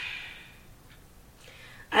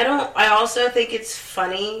 I also think it's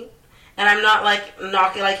funny, and I'm not, like,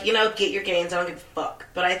 knocking, like, you know, get your gains, I don't give a fuck,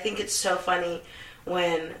 but I think it's so funny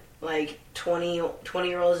when, like,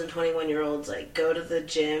 20-year-olds and 21-year-olds, like, go to the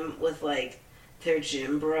gym with, like, their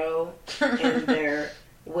gym bro, and they're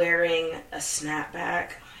wearing a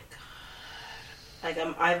snapback. Oh, my God.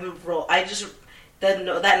 Like,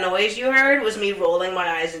 that noise you heard was me rolling my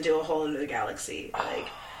eyes into a hole into the galaxy.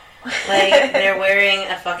 Like they're wearing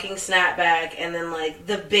a fucking snapback and then like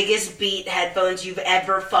the biggest beat headphones you've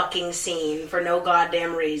ever fucking seen for no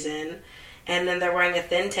goddamn reason. And then they're wearing a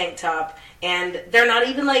thin tank top and they're not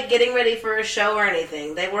even like getting ready for a show or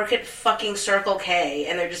anything. They work at fucking Circle K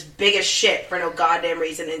and they're just big as shit for no goddamn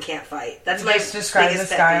reason and can't fight. That's my just described biggest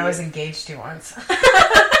this guy I was engaged to once.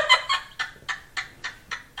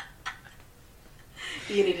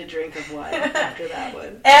 You need a drink of wine after that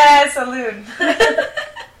one. Salud.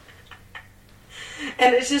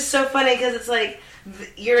 And it's just so funny because it's like,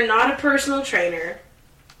 you're not a personal trainer.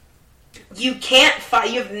 You can't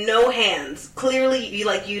fight. You have no hands. Clearly,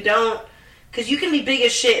 you don't, because you can be big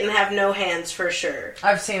as shit and have no hands for sure.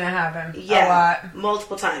 I've seen it happen a lot.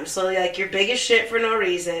 Multiple times. So, like, you're big as shit for no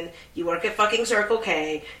reason. You work at fucking Circle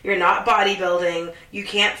K. You're not bodybuilding. You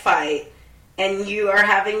can't fight. And you are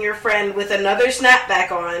having your friend with another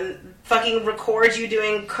snapback on fucking record you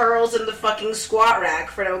doing curls in the fucking squat rack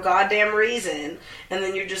for no goddamn reason. And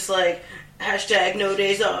then you're just like, hashtag no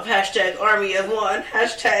days off, hashtag army of one,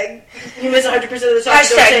 hashtag you miss 100% of the time.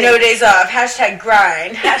 Hashtag no days off, hashtag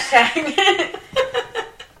grind, hashtag...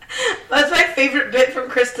 That's my favorite bit from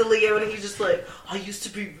Chris D'Elia when he's just like, I used to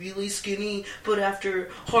be really skinny, but after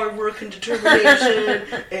hard work and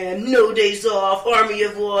determination and no days off, army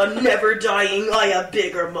of one, never dying, I have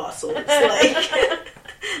bigger muscles. Like,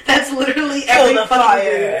 that's literally every the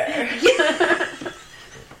fire. Yeah.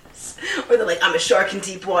 Or they're like, I'm a shark in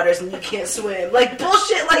deep waters and you can't swim. Like,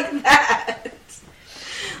 bullshit like that.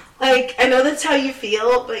 Like, I know that's how you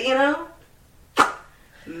feel, but you know,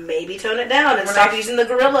 maybe tone it down and stop using the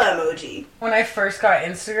gorilla emoji. When I first got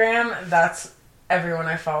Instagram, that's everyone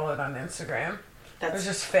I followed on Instagram. It was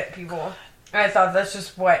just fit people. And I thought that's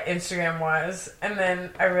just what Instagram was. And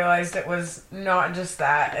then I realized it was not just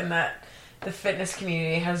that, and that the fitness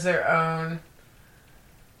community has their own...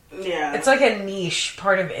 Yeah. It's like a niche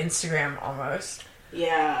part of Instagram almost.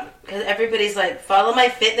 Yeah. Because everybody's like, follow my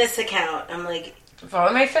fitness account. I'm like...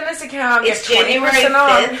 Follow my fitness account. It's January 5th,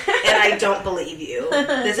 and I don't believe you.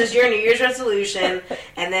 This is your New Year's resolution,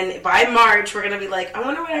 and then by March, we're going to be like, I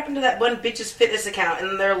wonder what happened to that one bitch's fitness account,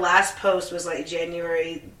 and their last post was like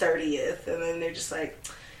January 30th, and then they're just like,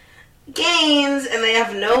 gains, and they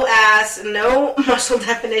have no ass, no muscle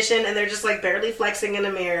definition, and they're just like barely flexing in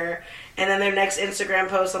a mirror, and then their next Instagram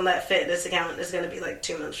post on that fitness account is going to be like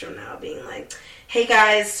 2 months from now, being like, hey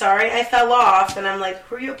guys, sorry I fell off. And I'm like,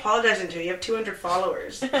 who are you apologizing to? You have 200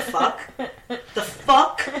 followers. The fuck? The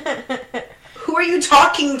fuck? Who are you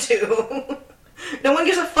talking to? No one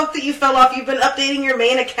gives a fuck that you fell off. You've been updating your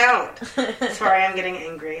main account. Sorry, I'm getting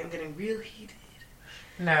angry. I'm getting real heated.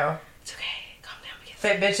 No. It's okay. Calm down.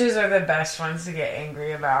 Fit bitches are the best ones to get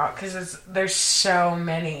angry about because there's so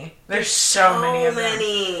many. There's so many of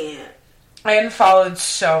them. I unfollowed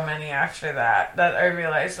so many after that I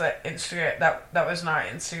realized that Instagram that was not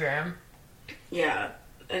Instagram. Yeah,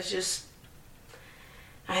 it's just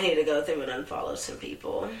I need to go through and unfollow some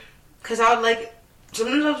people because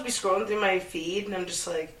sometimes I'll just be scrolling through my feed and I'm just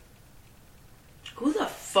like, who the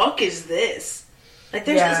fuck is this? Like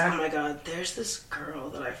there's this, oh my god, there's this girl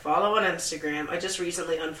that I follow on Instagram. I just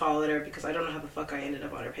recently unfollowed her because I don't know how the fuck I ended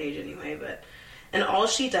up on her page anyway, and all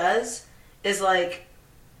she does is like.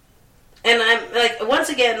 And I'm, like, once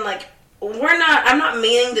again, like, I'm not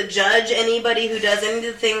meaning to judge anybody who does any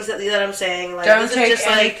of the things that I'm saying. Like, don't this take is just,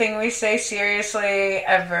 anything we say seriously,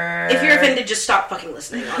 ever. If you're offended, just stop fucking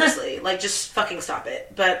listening, honestly. Like, just fucking stop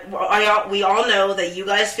it. But we all know that you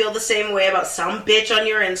guys feel the same way about some bitch on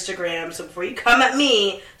your Instagram, so before you come at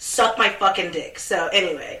me, suck my fucking dick. So,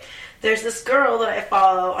 anyway, there's this girl that I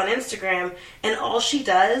follow on Instagram, and all she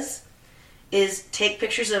does is take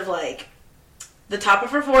pictures of, like, the top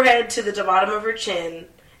of her forehead to the bottom of her chin,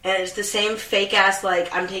 and it's the same fake-ass,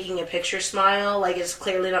 like, I'm taking a picture smile. Like, it's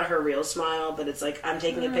clearly not her real smile, but it's like, I'm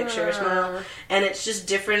taking a picture smile. And it's just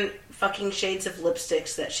different fucking shades of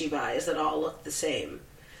lipsticks that she buys that all look the same.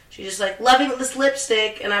 She's just like, loving this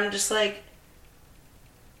lipstick, and I'm just like,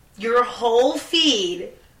 your whole feed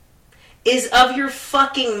is of your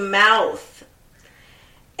fucking mouth.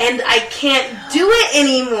 And I can't do it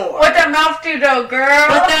anymore. What that mouth do, though, girl?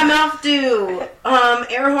 What that mouth do?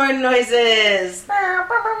 Air horn noises.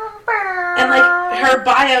 And, like, her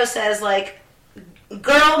bio says, like,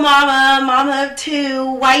 girl mama, mama of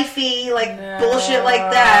two, wifey, like, bullshit like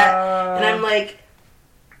that. And I'm like,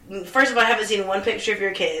 first of all, I haven't seen one picture of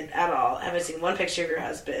your kid at all. I haven't seen one picture of your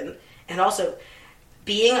husband. And also,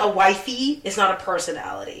 being a wifey is not a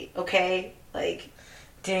personality, okay? Like...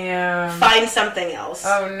 Damn. Find something else.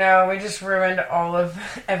 Oh no, we just ruined all of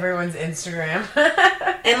everyone's Instagram.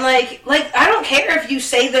 And like I don't care if you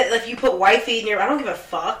say that, if you put wifey in your, I don't give a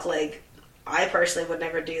fuck. Like, I personally would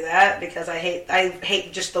never do that because I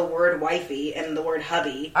hate just the word wifey and the word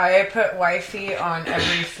hubby. I put wifey on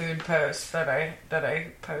every food post that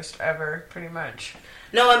I post ever, pretty much.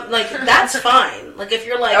 No, I'm like, that's fine. Like, if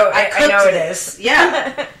you're like, I know it is.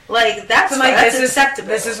 Yeah. Like, that's, like, that's acceptable.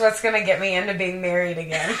 This is what's going to get me into being married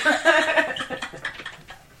again.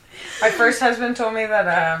 My first husband told me that,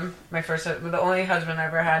 the only husband I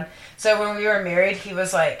ever had. So when we were married, he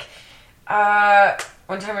was like,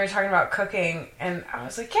 one time we were talking about cooking, and I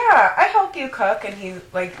was like, yeah, I help you cook. And he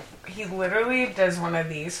literally does one of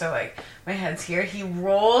these. So, like, my head's here. He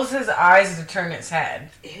rolls his eyes to turn his head.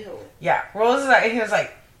 Ew. Yeah, rolls his eyes. And he was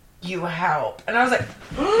like, you help. And I was like,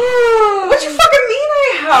 what you fucking mean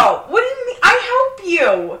I help? What do you mean? I help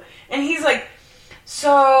you. And he's like,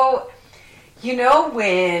 so, you know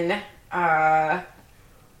when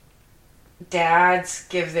dads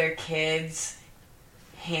give their kids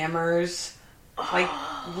hammers, like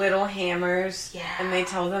little hammers, yeah, and they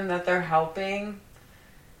tell them that they're helping?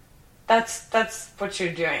 That's what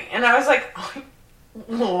you're doing. And I was like,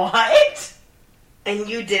 what? And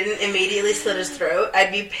you didn't immediately slit his throat?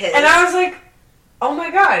 I'd be pissed. And I was like, oh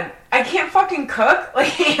my god, I can't fucking cook?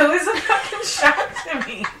 Like, it was a fucking shock to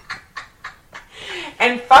me.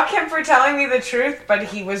 And fuck him for telling me the truth, but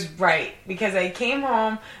he was right. Because I came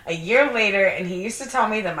home a year later, and he used to tell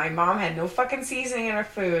me that my mom had no fucking seasoning in her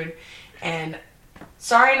food. And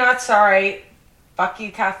sorry, not sorry. Fuck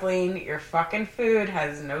you, Kathleen. Your fucking food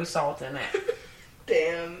has no salt in it.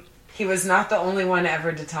 Damn. He was not the only one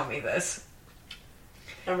ever to tell me this.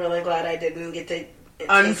 I'm really glad I didn't get to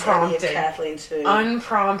unprompted. Taste any of Kathleen's food.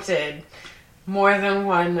 Unprompted. More than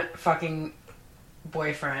one fucking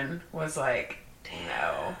boyfriend was like,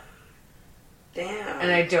 no. Damn.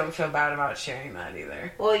 And I don't feel bad about sharing that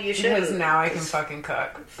either. Well, you should. Because now I can fucking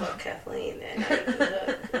cook. Fuck Kathleen. And I can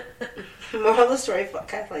cook. Moral of the story, fuck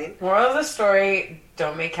Kathleen. Moral of the story,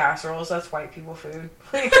 don't make casseroles. That's white people food.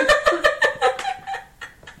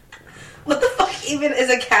 What the fuck even is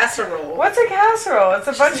a casserole? What's a casserole? It's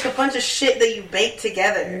a bunch of shit that you bake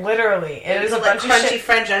together. Literally. It is a like bunch crunchy of shit.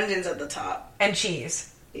 French onions at the top. And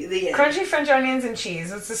cheese. The Crunchy French onions and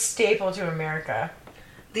cheese. It's a staple to America.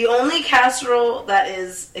 The only casserole that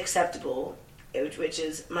is acceptable, which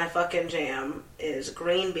is my fucking jam, is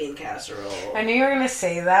green bean casserole. I knew you were going to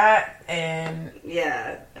say that, and...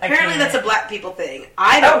 Yeah. Apparently that's a black people thing.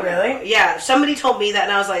 I don't know. Really? Yeah. Somebody told me that,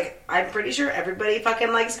 and I was like, I'm pretty sure everybody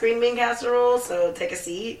fucking likes green bean casserole, so take a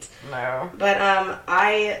seat. No. But,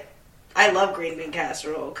 I love green bean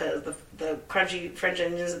casserole, because the crunchy French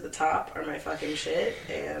onions at the top are my fucking shit,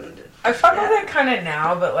 and... I fuck with it kind of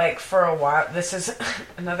now, but, like, for a while... This is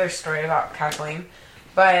another story about Kathleen.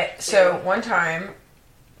 But, so, one time,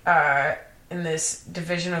 in this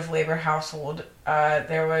division of labor household,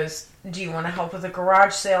 there was, do you want to help with a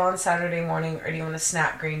garage sale on Saturday morning, or do you want to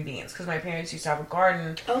snap green beans? Because my parents used to have a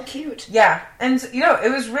garden. Oh, cute. Yeah, and, you know,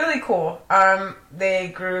 it was really cool. They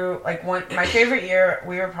grew, like, my favorite year,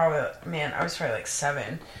 we were probably, man, I was probably, like,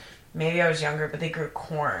 7. Maybe I was younger, but they grew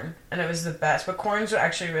corn, and it was the best. But corns were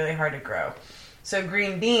actually really hard to grow. So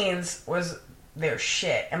green beans was their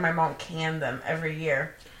shit, and my mom canned them every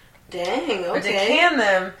year. Dang, okay. But to can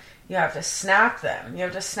them, you have to snap them. You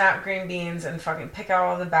have to snap green beans and fucking pick out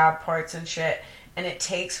all the bad parts and shit, and it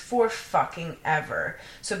takes for fucking ever.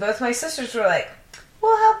 So both my sisters were like,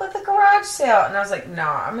 we'll help with the garage sale. And I was like,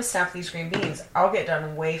 nah, I'm gonna snap these green beans. I'll get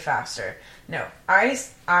done way faster. No, I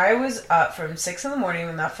was up from 6 in the morning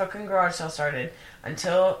when that fucking garage sale started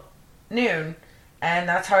until noon, and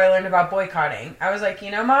that's how I learned about boycotting. I was like,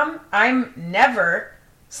 you know, Mom, I'm never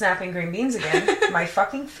snapping green beans again. My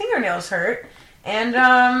fucking fingernails hurt, and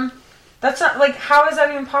that's not, like, how is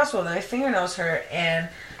that even possible? That my fingernails hurt, and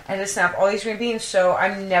I had to snap all these green beans, so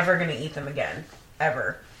I'm never gonna eat them again,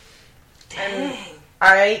 ever. Dang. And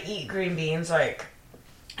I eat green beans, like,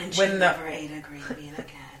 and she never ate a green bean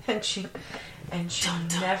again. And she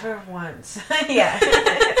never once. Yeah.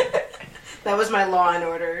 That was my Law and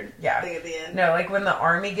Order Yeah. thing at the end. No, like when the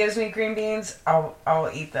army gives me green beans, I'll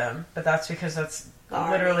eat them. But that's because that's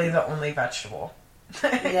literally the only vegetable.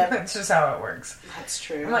 Yep. That's just how it works. That's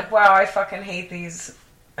true. I'm like, wow, I fucking hate these.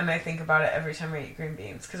 And I think about it every time I eat green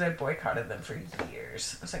beans because I boycotted them for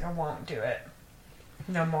years. I was like, I won't do it.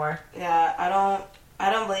 No more. Yeah, I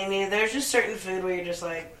don't blame you. There's just certain food where you're just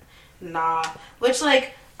like, nah. Which,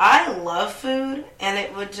 like, I love food, and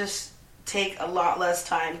it would just take a lot less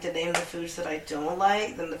time to name the foods that I don't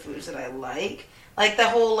like than the foods that I like. Like the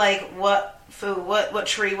whole like what food, what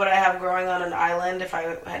tree would I have growing on an island if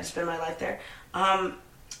I had to spend my life there?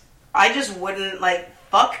 I just wouldn't like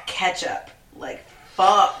fuck ketchup. Like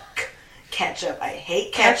fuck ketchup. I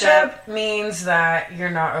hate ketchup. Ketchup means that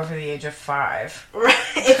you're not over the age of 5. Right.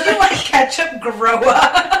 If you like ketchup, grow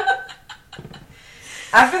up.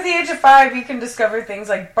 After the age of 5, you can discover things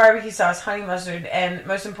like barbecue sauce, honey mustard, and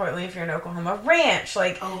most importantly, if you're in Oklahoma, ranch.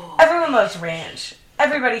 Like, everyone loves ranch.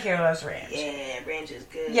 Everybody here loves ranch. Yeah, ranch is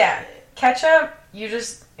good. Yeah. Ketchup, you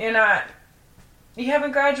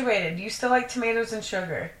haven't graduated. You still like tomatoes and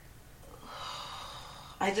sugar.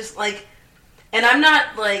 I just like, and I'm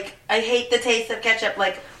not like, I hate the taste of ketchup.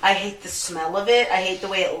 Like, I hate the smell of it. I hate the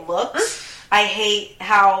way it looks. I hate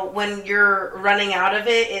how when you're running out of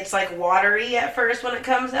it, it's like watery at first when it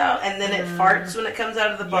comes out, and then it farts when it comes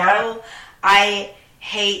out of the bottle. Yeah. I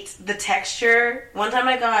hate the texture. One time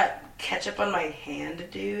I got ketchup on my hand,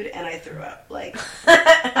 dude, and I threw up. Like,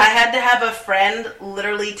 I had to have a friend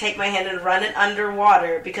literally take my hand and run it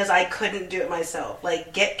underwater because I couldn't do it myself.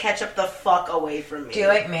 Like, get ketchup the fuck away from me. Do you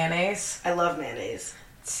like mayonnaise? I love mayonnaise.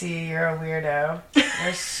 See, you're a weirdo. You're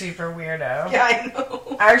a super weirdo. Yeah, I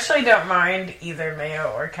know. I actually don't mind either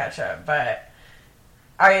mayo or ketchup, but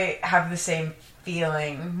I have the same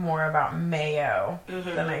feeling more about mayo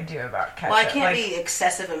than I do about ketchup. Well, I can't be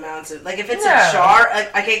excessive amounts of, like, if it's a jar,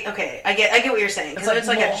 I get what you're saying. Because if it's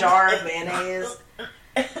like a jar of mayonnaise,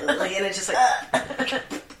 like, and it's just like,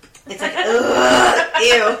 it's like, ugh,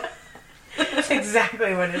 ew. That's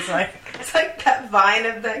exactly what it's like. It's like that Vine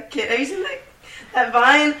of that kid. Have you seen that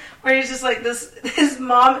Vine where he's just like his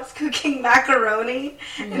mom is cooking macaroni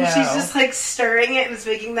and she's just like stirring it and it's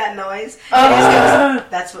making that noise. And he just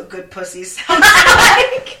goes, that's what good pussy sounds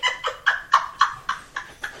like.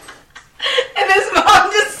 And his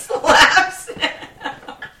mom just slaps him.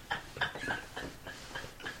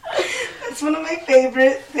 That's one of my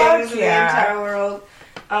favorite things in the entire world.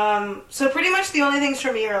 So pretty much the only things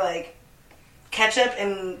for me are like ketchup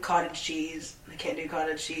and cottage cheese. I can't do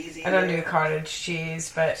cottage cheese either. I don't do cottage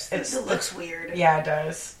cheese, but it looks weird. Yeah, it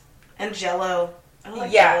does. And Jell-O. I don't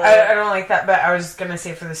like Jell-O. I don't like that, but I was gonna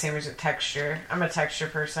say for the same reason, texture. I'm a texture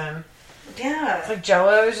person. Yeah. It's like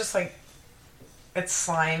Jell-O is just like, it's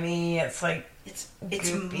slimy. It's like it's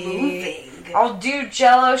goopy. moving. I'll do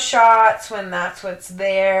Jell-O shots when that's what's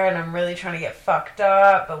there, and I'm really trying to get fucked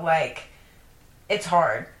up. But like, it's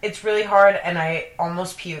hard. It's really hard, and I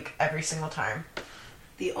almost puke every single time.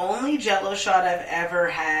 The only Jell-O shot I've ever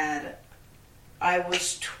had, I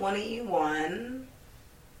was 21.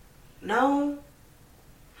 No.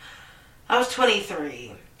 I was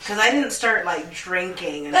 23. Because I didn't start, like,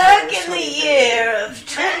 drinking until I was 23. in the year of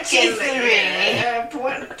 23. Back in the year of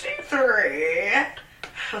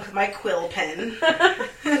 23. With my quill pen.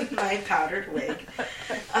 And my powdered wig.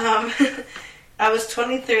 I was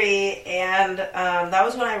 23, and that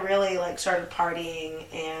was when I really, like, started partying,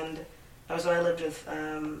 and that was when I lived with,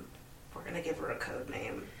 we're going to give her a code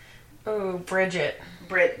name. Oh, Bridget.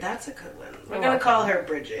 That's a good one. We're going to call her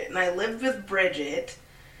Bridget. And I lived with Bridget.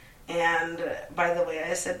 And, by the way,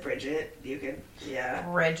 I said Bridget. You could, yeah.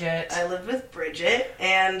 Bridget. I lived with Bridget.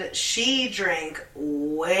 And she drank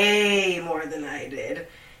way more than I did.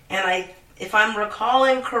 And if I'm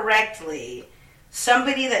recalling correctly,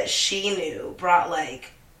 somebody that she knew brought,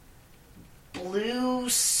 like, blue,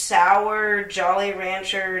 sour, Jolly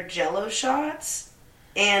Rancher Jell-O shots,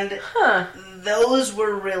 and those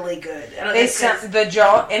were really good.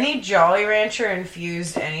 Any Jolly Rancher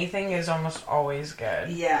infused anything is almost always good.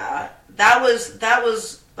 Yeah, that was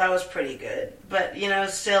pretty good. But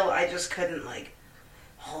still, I just couldn't like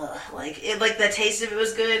it. Like the taste of it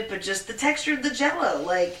was good, but just the texture of the Jell-O,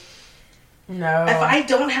 like. No. If I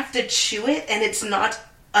don't have to chew it and it's not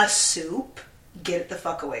a soup, get it the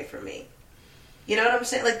fuck away from me. You know what I'm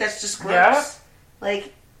saying? Like, that's just gross. Yeah.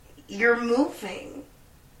 Like, you're moving.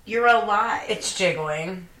 You're alive. It's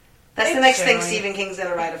jiggling. That's the next thing Stephen King's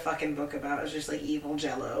gonna write a fucking book about. Is just, like, evil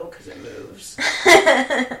Jell-O, because it moves.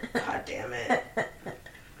 God damn it.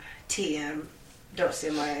 TM. Don't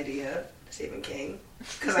steal my idea, Stephen King.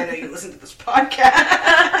 Because I know you listen to this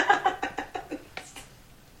podcast.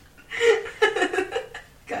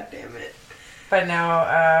 God damn it. But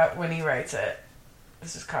now, when he writes it,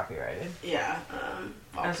 this is copyrighted. Yeah.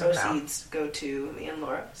 All proceeds go to me and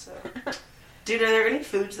Laura, so. Dude, are there any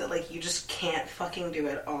foods that, like, you just can't fucking do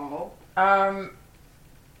at all?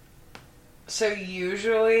 So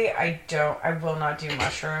usually I will not do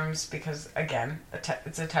mushrooms because, again,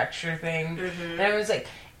 it's a texture thing. Mm-hmm. And I was like,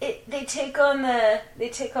 they take on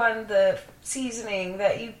the seasoning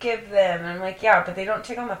that you give them. And I'm like, yeah, but they don't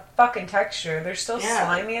take on the fucking texture. They're still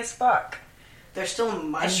slimy as fuck. They're still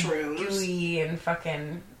mushrooms. And gooey and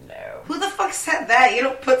fucking no. Who the fuck said that? You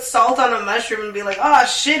don't put salt on a mushroom and be like, oh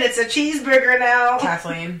shit, it's a cheeseburger now.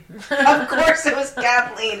 Kathleen. Of course it was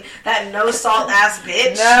Kathleen. That no salt ass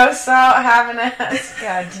bitch. No salt having ass.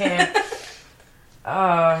 God damn.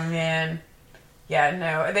 Oh man. Yeah,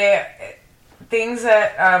 no. Things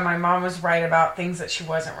that my mom was right about, things that she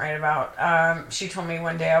wasn't right about. She told me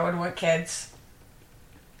one day I would want kids.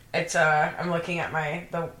 It's I'm looking at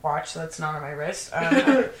the watch that's not on my wrist.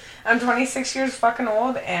 I'm 26 years fucking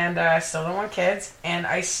old and I still don't want kids and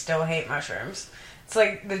I still hate mushrooms. It's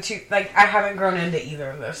like the two, like I haven't grown into either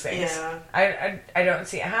of those things. Yeah. I don't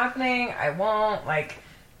see it happening. I won't. Like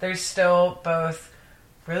there's still both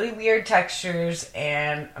really weird textures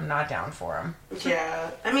and I'm not down for them.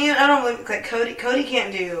 Yeah. I mean, I don't like Cody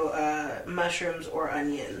can't do mushrooms or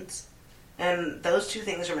onions. And those two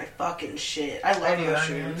things are my fucking shit. I love mushrooms.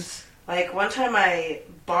 Onions. Like, one time I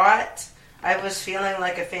was feeling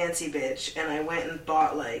like a fancy bitch, and I went and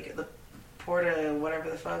bought, like, the Porta, whatever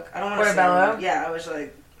the fuck. I don't want to say Portobello? Yeah, I was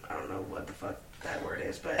like, I don't know what the fuck that word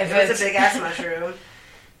is, but it was a big-ass mushroom.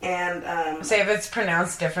 And, say if it's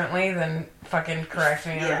pronounced differently, then fucking correct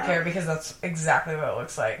me. I don't care, because that's exactly what it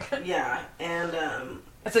looks like. Yeah, and,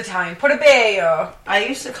 it's Italian. Portobello! I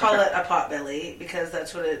used to call it a potbelly, because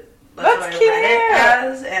that's what I read cute. it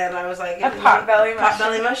as, and I was like, a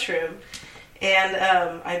potbelly mushroom. And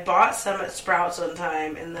I bought some at Sprouts one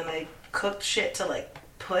time, and then I cooked shit to like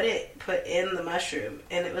put in the mushroom,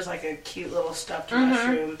 and it was like a cute little stuffed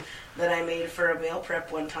mushroom that I made for a meal prep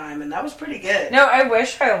one time, and that was pretty good. No, I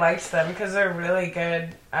wish I liked them because they're really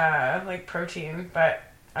good, like protein, but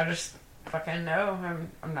I just fucking no,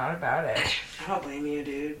 I'm not about it. I don't blame you,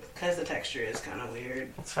 dude, because the texture is kind of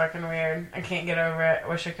weird. It's fucking weird. I can't get over it.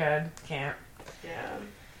 Wish I could. Can't. Yeah.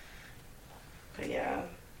 But yeah.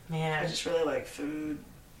 Man. I just really like food.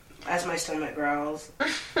 As my stomach growls.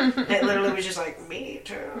 It literally was just like, me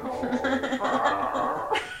too.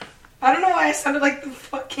 I don't know why I sounded like the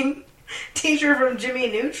fucking teacher from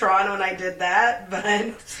Jimmy Neutron when I did that,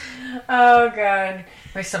 but... Oh, God.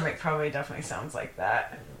 My stomach probably definitely sounds like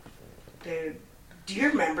that. Dude, do you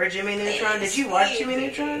remember Jimmy Neutron? Did you watch Jimmy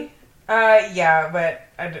Neutron? Yeah, but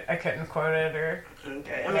I couldn't quote it or...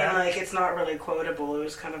 Okay, I mean, like, it's not really quotable. It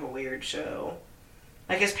was kind of a weird show.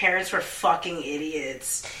 Like, his parents were fucking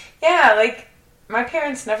idiots. Yeah, like, my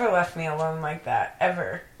parents never left me alone like that,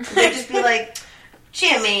 ever. They'd just be like,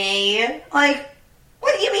 Jimmy, like,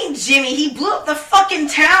 what do you mean, Jimmy? He blew up the fucking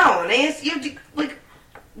town.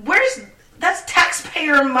 That's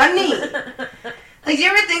taxpayer money. Like, do you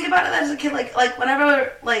ever think about it as a kid? Like,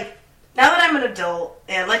 whenever, like, now that I'm an adult,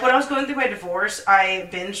 and, like, when I was going through my divorce, I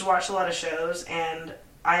binge-watched a lot of shows, and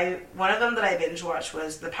one of them that I binge-watched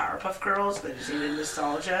was the Powerpuff Girls, but just even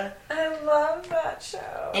nostalgia. I love that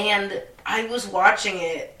show. And I was watching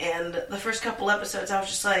it, and the first couple episodes, I was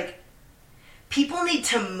just like, people need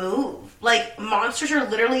to move. Like, monsters are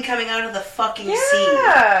literally coming out of the fucking sea.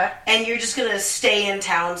 And you're just gonna stay in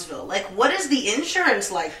Townsville. Like, what is the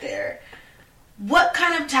insurance like there? What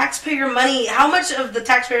kind of taxpayer money, how much of the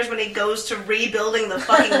taxpayers' money goes to rebuilding the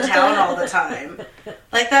fucking town all the time?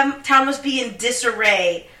 Like, that town must be in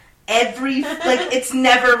disarray it's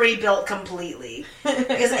never rebuilt completely.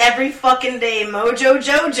 Because every fucking day, Mojo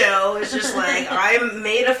Jojo is just like, I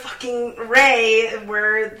made a fucking ray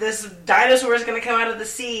where this dinosaur is gonna come out of the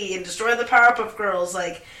sea and destroy the Powerpuff Girls.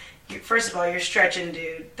 Like, first of all, you're stretching,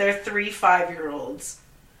 dude. They're 3 5-year-olds.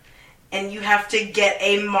 And you have to get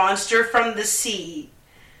a monster from the sea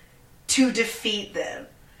to defeat them.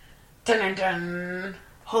 Dun dun dun.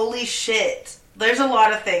 Holy shit. There's a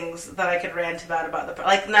lot of things that I could rant about the...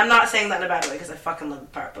 Like, and I'm not saying that in a bad way, because I fucking love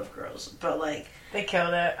the Powerpuff Girls. But, like... They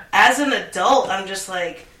killed it. As an adult, I'm just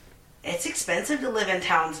like... It's expensive to live in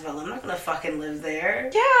Townsville. I'm not gonna fucking live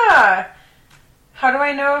there. Yeah! How do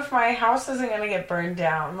I know if my house isn't gonna get burned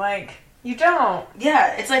down? Like... You don't.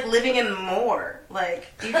 Yeah, it's like living in Moore.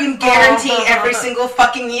 Like, you can guarantee every single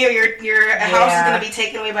fucking year your house is going to be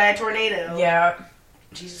taken away by a tornado. Yeah.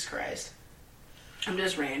 Jesus Christ. I'm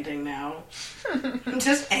just ranting now. I'm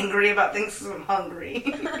just angry about things because I'm hungry.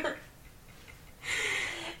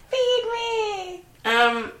 Feed me!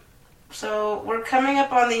 So, we're coming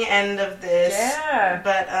up on the end of this. Yeah.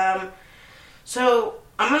 But, so,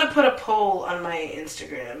 I'm going to put a poll on my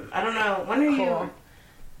Instagram. I don't know, when are you...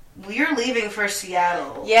 You're leaving for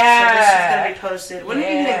Seattle. Yeah. So this is going to be posted. When are you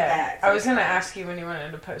getting back? I was going to ask you when you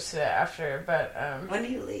wanted to post it after, but... when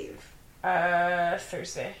do you leave?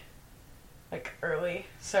 Thursday. Like, early.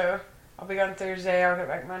 So, I'll be gone Thursday. I'll get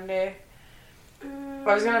back Monday.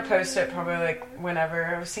 I was gonna post it probably like whenever.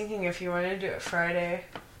 I was thinking if you wanted to do it Friday.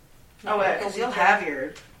 Oh, yeah, because you'll have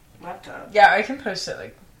your laptop. Yeah, I can post it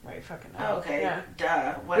like right fucking now. Oh, okay. Yeah.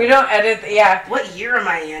 Duh. We don't edit. Yeah. What year am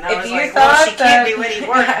I in? I If was you like, thought well, she can't that- do any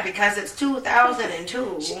work because it's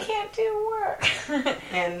 2002. She can't do work.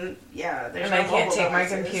 And yeah, there's And no I can't mobile take my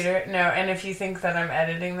devices. computer. No, and if you think that I'm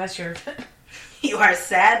editing this, you're... You are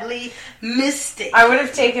sadly mistaken. I would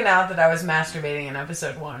have taken out that I was masturbating in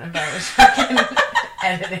episode 1 if I was fucking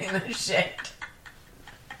editing this shit.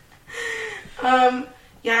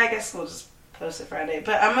 Yeah, I guess we'll just post it Friday.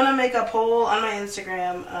 But I'm gonna make a poll on my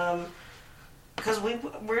Instagram, because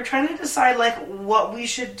we're trying to decide like what we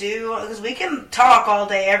should do, because we can talk all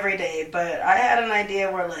day every day, but I had an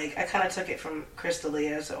idea where like I kind of took it from Chris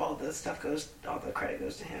D'Elia, so all the credit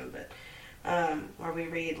goes to him, but where we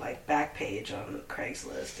read like Backpage on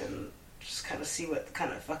Craigslist and just kind of see what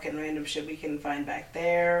kind of fucking random shit we can find back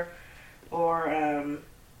there, or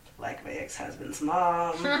like my ex-husband's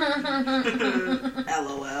mom,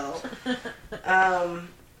 LOL,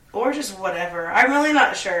 or just whatever. I'm really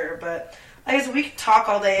not sure, but I guess we can talk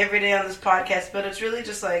all day, every day on this podcast, but it's really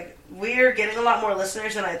just like, we're getting a lot more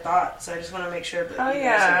listeners than I thought, so I just want to make sure that you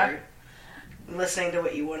guys are listening to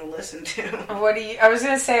what you want to listen to. I was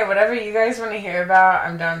going to say, whatever you guys want to hear about,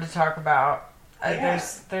 I'm down to talk about. Yeah.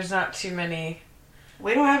 There's not too many.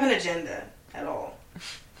 We don't have an agenda at all.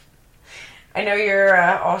 I know you're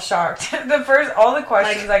all shocked. All the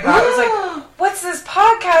questions Like, I got was like, what's this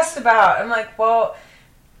podcast about? I'm like, well,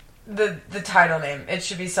 the title name, it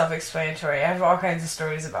should be self-explanatory. I have all kinds of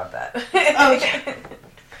stories about that. Oh, yeah.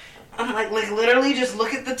 I'm like literally just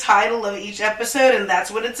look at the title of each episode and that's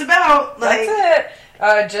what it's about. Like, That's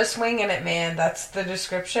it. Just winging it, man. That's the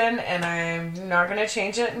description, and I'm not going to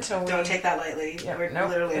change it until we... Don't take that lightly. Yep, We're nope,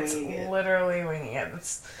 literally it's winging it. literally winging it.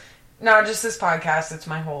 It's not just this podcast, it's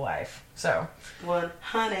my whole life. So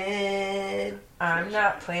 100. I'm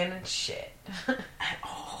not planning shit. At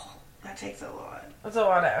all. That takes a lot. That's a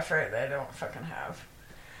lot of effort that I don't fucking have.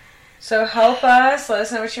 So help us. Let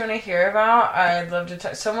us know what you want to hear about. I'd love to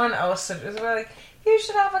talk. Someone else was like, you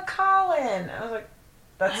should have a call-in. I was like,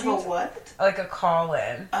 that Have seems a what? like a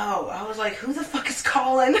call-in. Oh, I was like, who the fuck is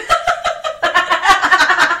calling?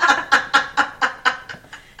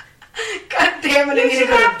 God damn it, I need to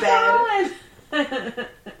go to bed.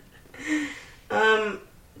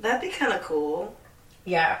 That'd be kind of cool.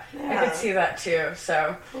 Yeah, I could see that too.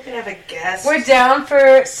 So We could have a guest. we're down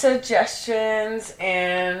for suggestions,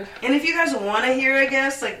 and if you guys want to hear a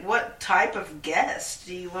guest, like what type of guest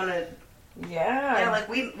do you want to? Yeah, like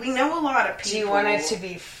we know a lot of people. Do you want it to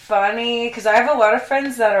be funny? Because I have a lot of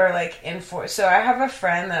friends that are like so I have a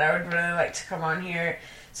friend that I would really like to come on here.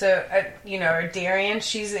 So Darian,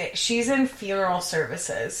 she's in funeral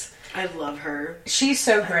services. I love her. She's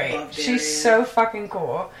so great. love Darian. She's so fucking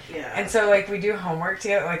cool. Yeah. And so like we do homework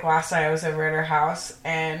together. Like last night I was over at her house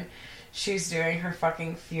and she's doing her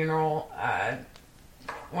fucking funeral,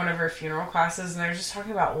 one of her funeral classes, and they're just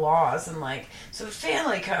talking about laws and like, so the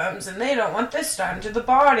family comes and they don't want this done to the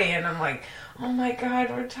body, and I'm like, oh my god,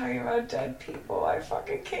 we're talking about dead people. I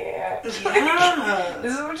fucking can't. Yeah.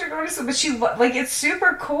 This is what you're going to see. But she like, it's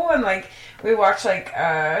super cool, and like we watched like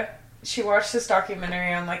she watched this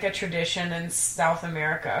documentary on like a tradition in South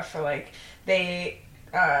America for like they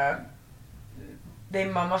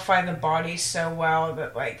mummify the body so well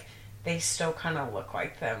that like they still kind of look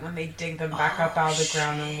like them when they dig them back up out of the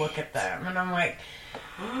ground and look at them. And I'm like,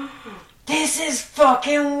 this is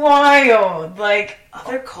fucking wild. Like,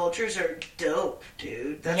 Other cultures are dope,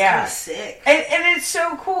 dude. That's Yeah. kind of sick. and it's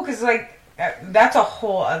so cool because like that's a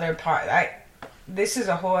whole other part. This is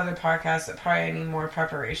a whole other podcast that probably I need more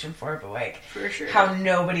preparation for, but like For sure. how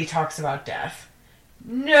nobody talks about death.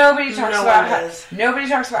 Nobody talks No about one does. nobody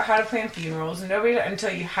talks about how to plan funerals. Nobody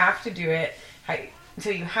until you have to do it.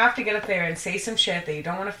 Until you have to get up there and say some shit that you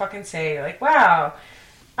don't want to fucking say. You're like, wow,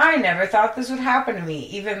 I never thought this would happen to me,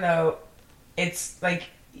 even though it's like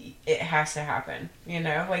it has to happen. You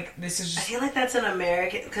know, like this is I just feel like that's an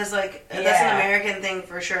American, because like that's Yeah. an American thing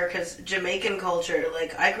for sure. Because Jamaican culture,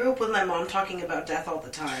 like I grew up with my mom talking about death all the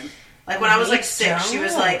time. Like when I was like 6, she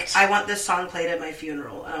was like, don't. "I want this song played at my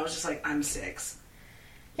funeral," and I was just like, "I'm 6."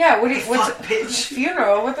 yeah. What's Fuck, bitch.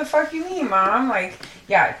 funeral? What the fuck you mean, mom? Like,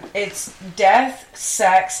 yeah, it's death,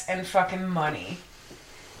 sex, and fucking money.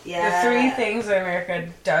 Yeah, The 3 things that America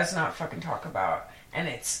does not fucking talk about, and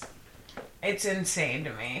it's insane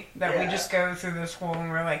to me that we Yeah. just go through this whole and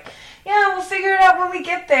we're like, yeah, we'll figure it out when we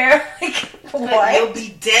get there. Like, But what? you'll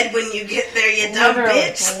be dead when you get there, you dumb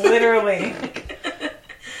bitch. Literally.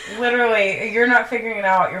 Literally, you're not figuring it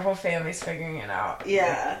out. Your whole family's figuring it out.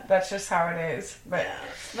 Yeah. That's just how it is. But yeah.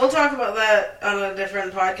 We'll talk about that on a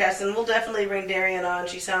different podcast, and we'll definitely bring Darian on.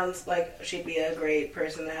 She sounds like she'd be a great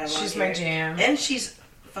person to have on she's here. my jam. And she's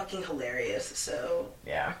fucking hilarious, so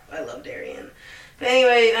yeah. I love Darian. But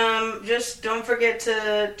anyway, just don't forget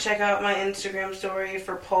to check out my Instagram story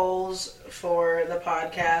for polls for the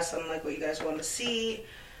podcast on like what you guys want to see,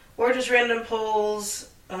 or just random polls.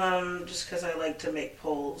 Just because I like to make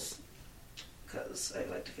polls, because I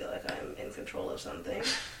like to feel like I'm in control of something.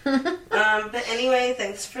 But anyway,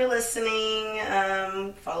 thanks for listening.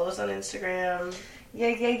 Follow us on Instagram.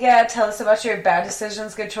 Yeah. Tell us about your bad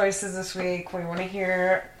decisions, good choices this week. We want to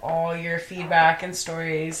hear all your feedback and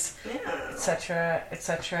stories, etc.,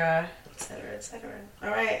 etc., etc., etc. All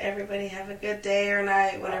right, everybody, have a good day or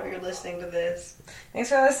night whenever you're listening to this. Thanks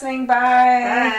for listening. Bye. Bye.